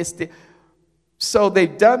 they did. So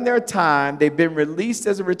they've done their time. They've been released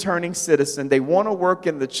as a returning citizen. They want to work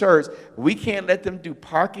in the church. We can't let them do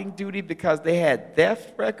parking duty because they had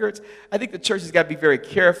theft records. I think the church has got to be very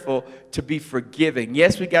careful to be forgiving.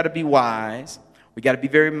 Yes, we got to be wise. We got to be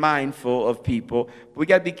very mindful of people, but we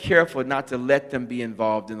got to be careful not to let them be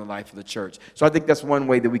involved in the life of the church. So I think that's one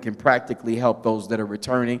way that we can practically help those that are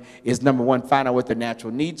returning is, number one, find out what their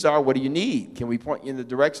natural needs are. What do you need? Can we point you in the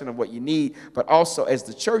direction of what you need? But also, as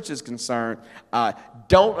the church is concerned,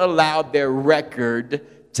 don't allow their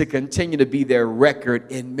record to continue to be their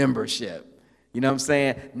record in membership. You know what I'm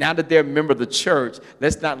saying? Now that they're a member of the church,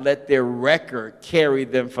 let's not let their record carry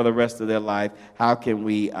them for the rest of their life. How can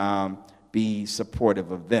we be supportive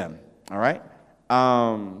of them? All right.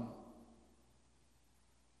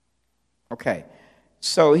 Okay.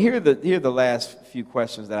 So here are the last few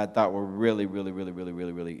questions that I thought were really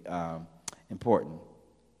important.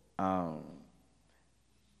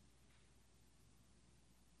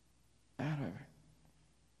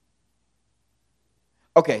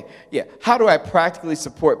 Okay, yeah. How do I practically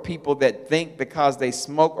support people that think because they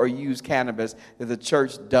smoke or use cannabis that the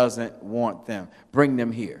church doesn't want them? Bring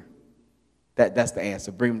them here. That's the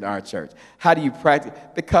answer. Bring them to our church. How do you practice?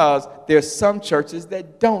 Because there's some churches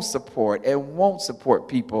that don't support and won't support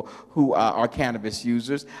people who are cannabis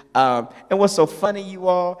users. And what's so funny, you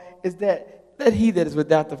all, is that he that is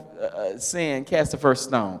without the sin cast the first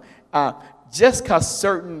stone. Just because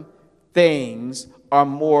certain things are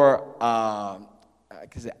more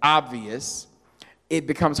obvious, it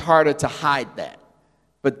becomes harder to hide that.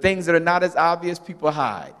 But things that are not as obvious, people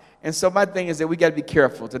hide. And so my thing is that we got to be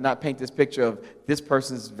careful to not paint this picture of this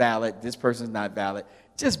person's valid, this person's not valid.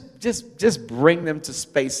 Just bring them to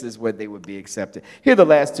spaces where they would be accepted. Here are the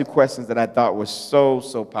last two questions that I thought were so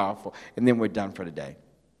powerful, and then we're done for today.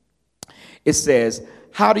 It says,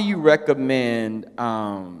 how do you recommend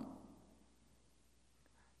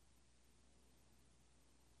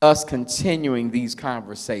us continuing these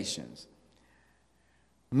conversations?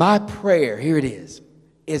 My prayer, here it is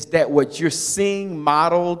that what you're seeing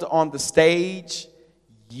modeled on the stage,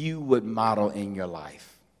 you would model in your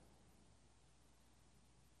life.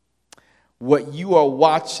 What you are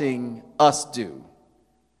watching us do,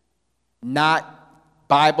 not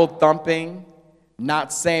Bible thumping,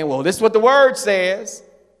 not saying, well, this is what the word says,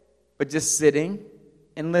 but just sitting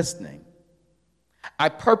and listening. I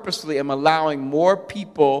purposely am allowing more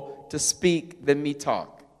people to speak than me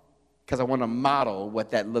talk because I want to model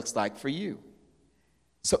what that looks like for you.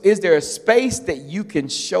 So is there a space that you can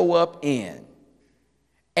show up in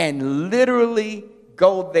and literally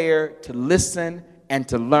go there to listen and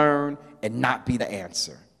to learn and not be the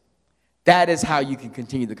answer? That is how you can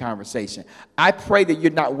continue the conversation. I pray that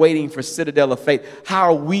you're not waiting for Citadel of Faith.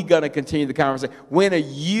 How are we going to continue the conversation? When are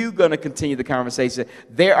you going to continue the conversation?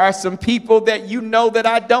 There are some people that you know that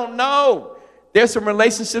I don't know. There's some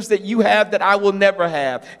relationships that you have that I will never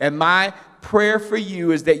have. And my prayer for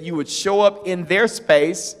you is that you would show up in their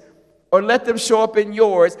space or let them show up in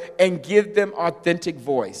yours and give them authentic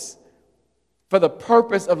voice. for the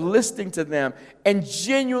purpose of listening to them and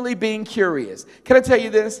genuinely being curious. Can I tell you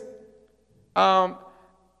this? I'm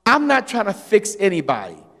not trying to fix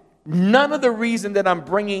anybody. None of the reason that I'm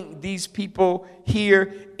bringing these people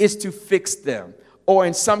here is to fix them or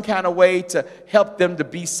in some kind of way to help them to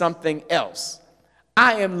be something else.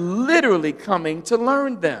 I am literally coming to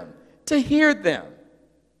learn them, to hear them.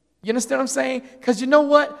 You understand what I'm saying? Because you know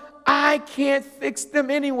what? I can't fix them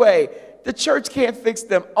anyway. The church can't fix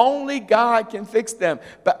them. Only God can fix them.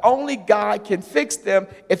 But only God can fix them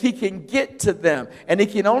if he can get to them. And he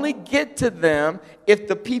can only get to them if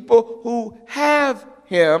the people who have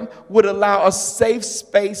him would allow a safe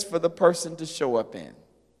space for the person to show up in.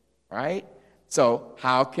 Right? So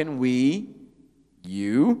how can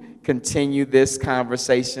you continue this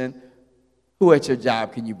conversation? Who at your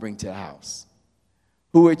job can you bring to the house?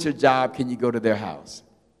 Who at your job can you go to their house?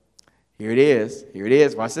 Here it is. Here it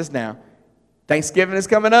is. Watch this now. Thanksgiving is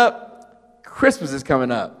coming up. Christmas is coming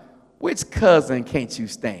up. Which cousin can't you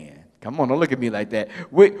stand? Come on, don't look at me like that.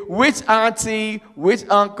 Which auntie, which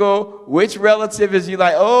uncle, which relative is you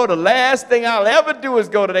like, oh, the last thing I'll ever do is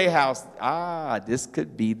go to their house. This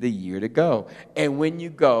could be the year to go. And when you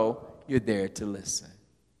go, you're there to listen.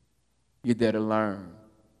 You're there to learn.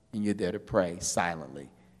 And you're there to pray silently.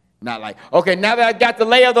 Not like, okay, now that I got the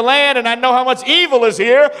lay of the land and I know how much evil is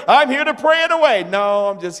here, I'm here to pray it away. No,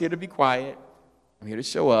 I'm just here to be quiet. I'm here to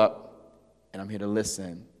show up, and I'm here to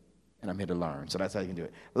listen, and I'm here to learn. So that's how you can do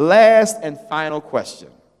it. Last and final question.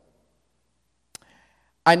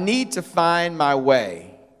 I need to find my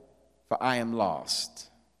way, for I am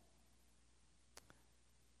lost.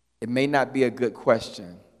 It may not be a good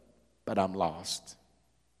question, but I'm lost.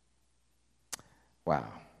 Wow.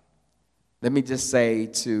 Let me just say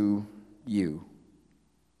to you,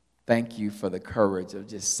 thank you for the courage of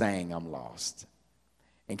just saying I'm lost.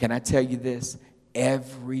 And can I tell you this?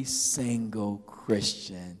 Every single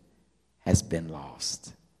Christian has been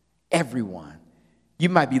lost. Everyone. You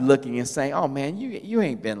might be looking and saying, oh man, you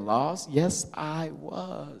ain't been lost. Yes, I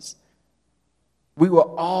was. We were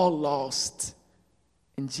all lost,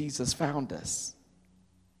 and Jesus found us.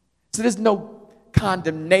 So there's no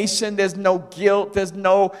condemnation, there's no guilt, there's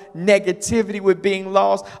no negativity with being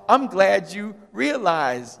lost. I'm glad you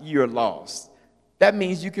realize you're lost. That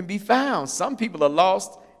means you can be found. Some people are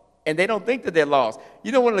lost and they don't think that they're lost.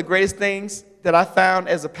 You know, one of the greatest things that I found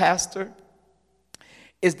as a pastor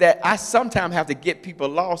is that I sometimes have to get people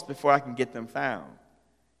lost before I can get them found.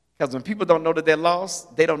 Because when people don't know that they're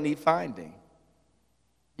lost, they don't need finding.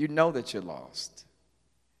 You know that you're lost.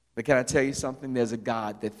 But can I tell you something? There's a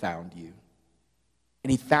God that found you.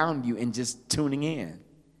 And he found you in just tuning in.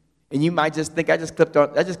 And you might just think, I just clicked on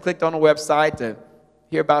a website to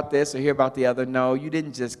hear about this or hear about the other. No, you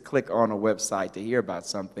didn't just click on a website to hear about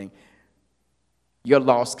something. Your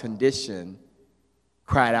lost condition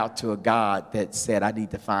cried out to a God that said, I need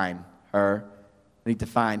to find her. I need to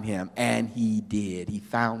find him. And he did. He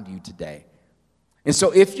found you today. And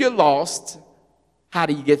so if you're lost, how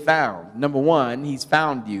do you get found? Number one, he's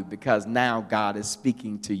found you because now God is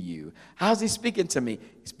speaking to you. How's he speaking to me?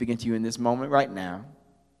 He's speaking to you in this moment right now.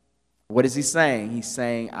 What is he saying? He's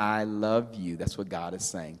saying, I love you. That's what God is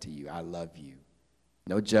saying to you. I love you.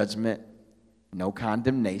 No judgment, no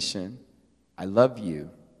condemnation. I love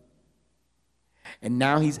you. And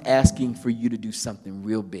now he's asking for you to do something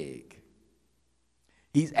real big.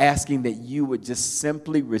 He's asking that you would just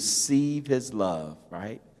simply receive his love,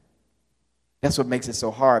 right? That's what makes it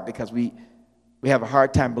so hard, because we have a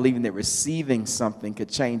hard time believing that receiving something could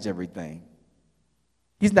change everything.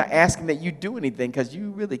 He's not asking that you do anything because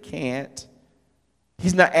you really can't.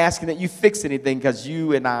 He's not asking that you fix anything because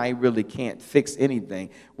you and I really can't fix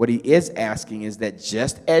anything. What he is asking is that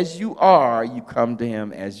just as you are, you come to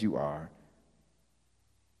him as you are.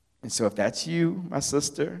 And so if that's you, my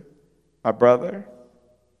sister, my brother,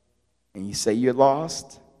 and you say you're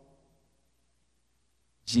lost,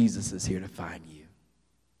 Jesus is here to find you.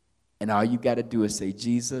 And all you got to do is say,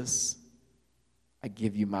 Jesus, I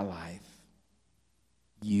give you my life.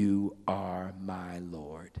 You are my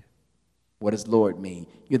Lord. What does Lord mean?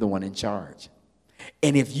 You're the one in charge.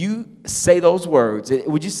 And if you say those words,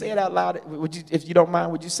 would you say it out loud? Would you, if you don't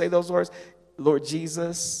mind, would you say those words? Lord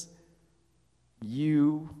Jesus,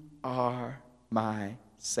 you are my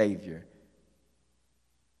Savior.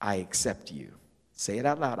 I accept you. Say it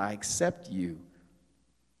out loud. I accept you.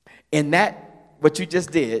 And that, what you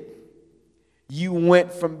just did, you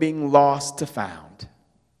went from being lost to found.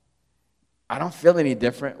 I don't feel any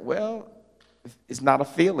different. Well, it's not a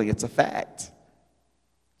feeling, it's a fact.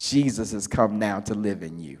 Jesus has come now to live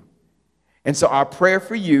in you. And so our prayer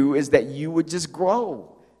for you is that you would just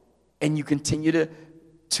grow and you continue to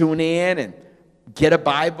tune in and get a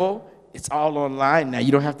Bible. It's all online now.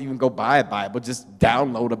 You don't have to even go buy a Bible. Just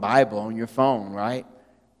download a Bible on your phone, right?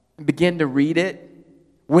 And begin to read it.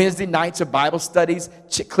 Wednesday nights are Bible studies.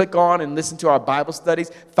 Click on and listen to our Bible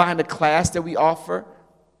studies. Find a class that we offer.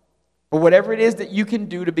 But whatever it is that you can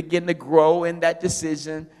do to begin to grow in that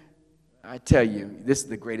decision, I tell you, this is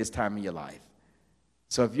the greatest time of your life.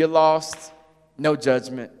 So if you're lost, no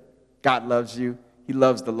judgment. God loves you. He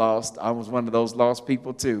loves the lost. I was one of those lost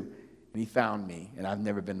people too. And he found me, and I've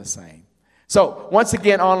never been the same. So once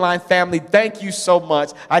again, online family, thank you so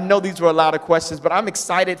much. I know these were a lot of questions, but I'm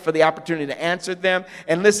excited for the opportunity to answer them.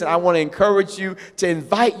 And listen, I want to encourage you to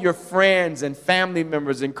invite your friends and family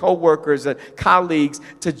members and coworkers and colleagues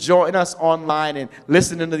to join us online and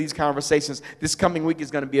listen into these conversations. This coming week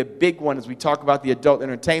is going to be a big one as we talk about the adult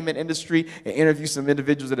entertainment industry and interview some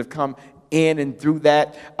individuals that have come in and through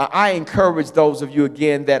that. I encourage those of you,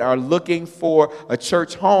 again, that are looking for a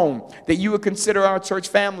church home, that you would consider our church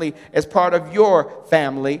family as part of your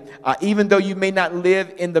family. Even though you may not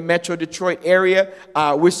live in the Metro Detroit area,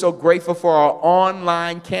 we're so grateful for our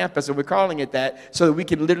online campus, and we're calling it that, so that we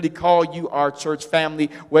can literally call you our church family,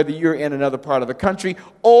 whether you're in another part of the country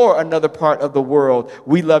or another part of the world.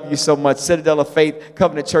 We love you so much. Citadel of Faith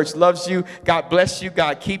Covenant Church loves you. God bless you.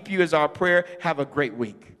 God keep you is our prayer. Have a great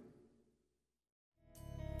week.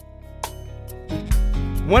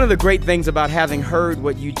 One of the great things about having heard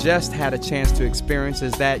what you just had a chance to experience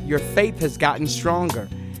is that your faith has gotten stronger.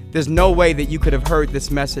 There's no way that you could have heard this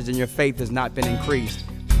message and your faith has not been increased.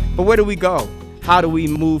 But where do we go? How do we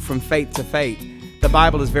move from faith to faith? The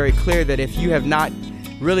Bible is very clear that if you have not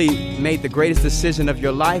really made the greatest decision of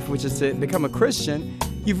your life, which is to become a Christian,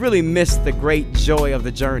 you've really missed the great joy of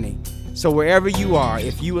the journey. So wherever you are,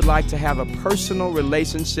 if you would like to have a personal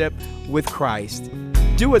relationship with Christ,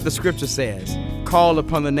 do what the scripture says. Call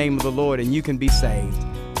upon the name of the Lord and you can be saved.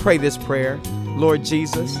 Pray this prayer. Lord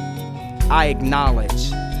Jesus, I acknowledge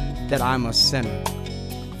that I'm a sinner.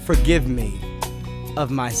 Forgive me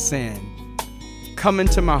of my sin. Come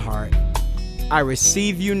into my heart. I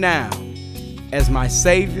receive you now as my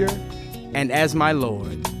Savior and as my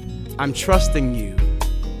Lord. I'm trusting you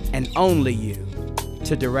and only you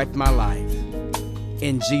to direct my life.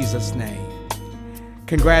 In Jesus' name.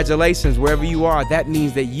 Congratulations, wherever you are, that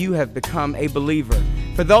means that you have become a believer.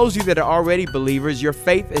 For those of you that are already believers, your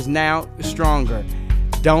faith is now stronger.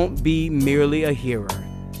 Don't be merely a hearer,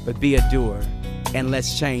 but be a doer, and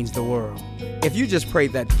let's change the world. If you just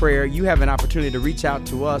prayed that prayer, you have an opportunity to reach out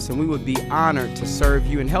to us, and we would be honored to serve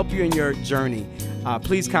you and help you in your journey.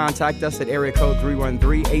 Please contact us at area code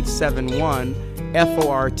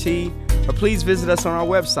 313-871-FORT, or please visit us on our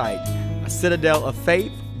website,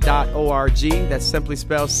 citadeloffaith.org. That's simply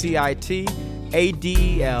spelled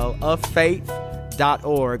CITADEL of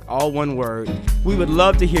faith.org, all one word. We would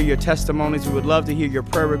love to hear your testimonies. We would love to hear your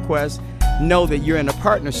prayer requests. Know that you're in a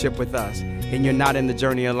partnership with us and you're not in the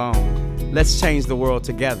journey alone. Let's change the world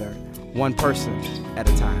together, one person at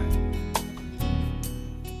a time.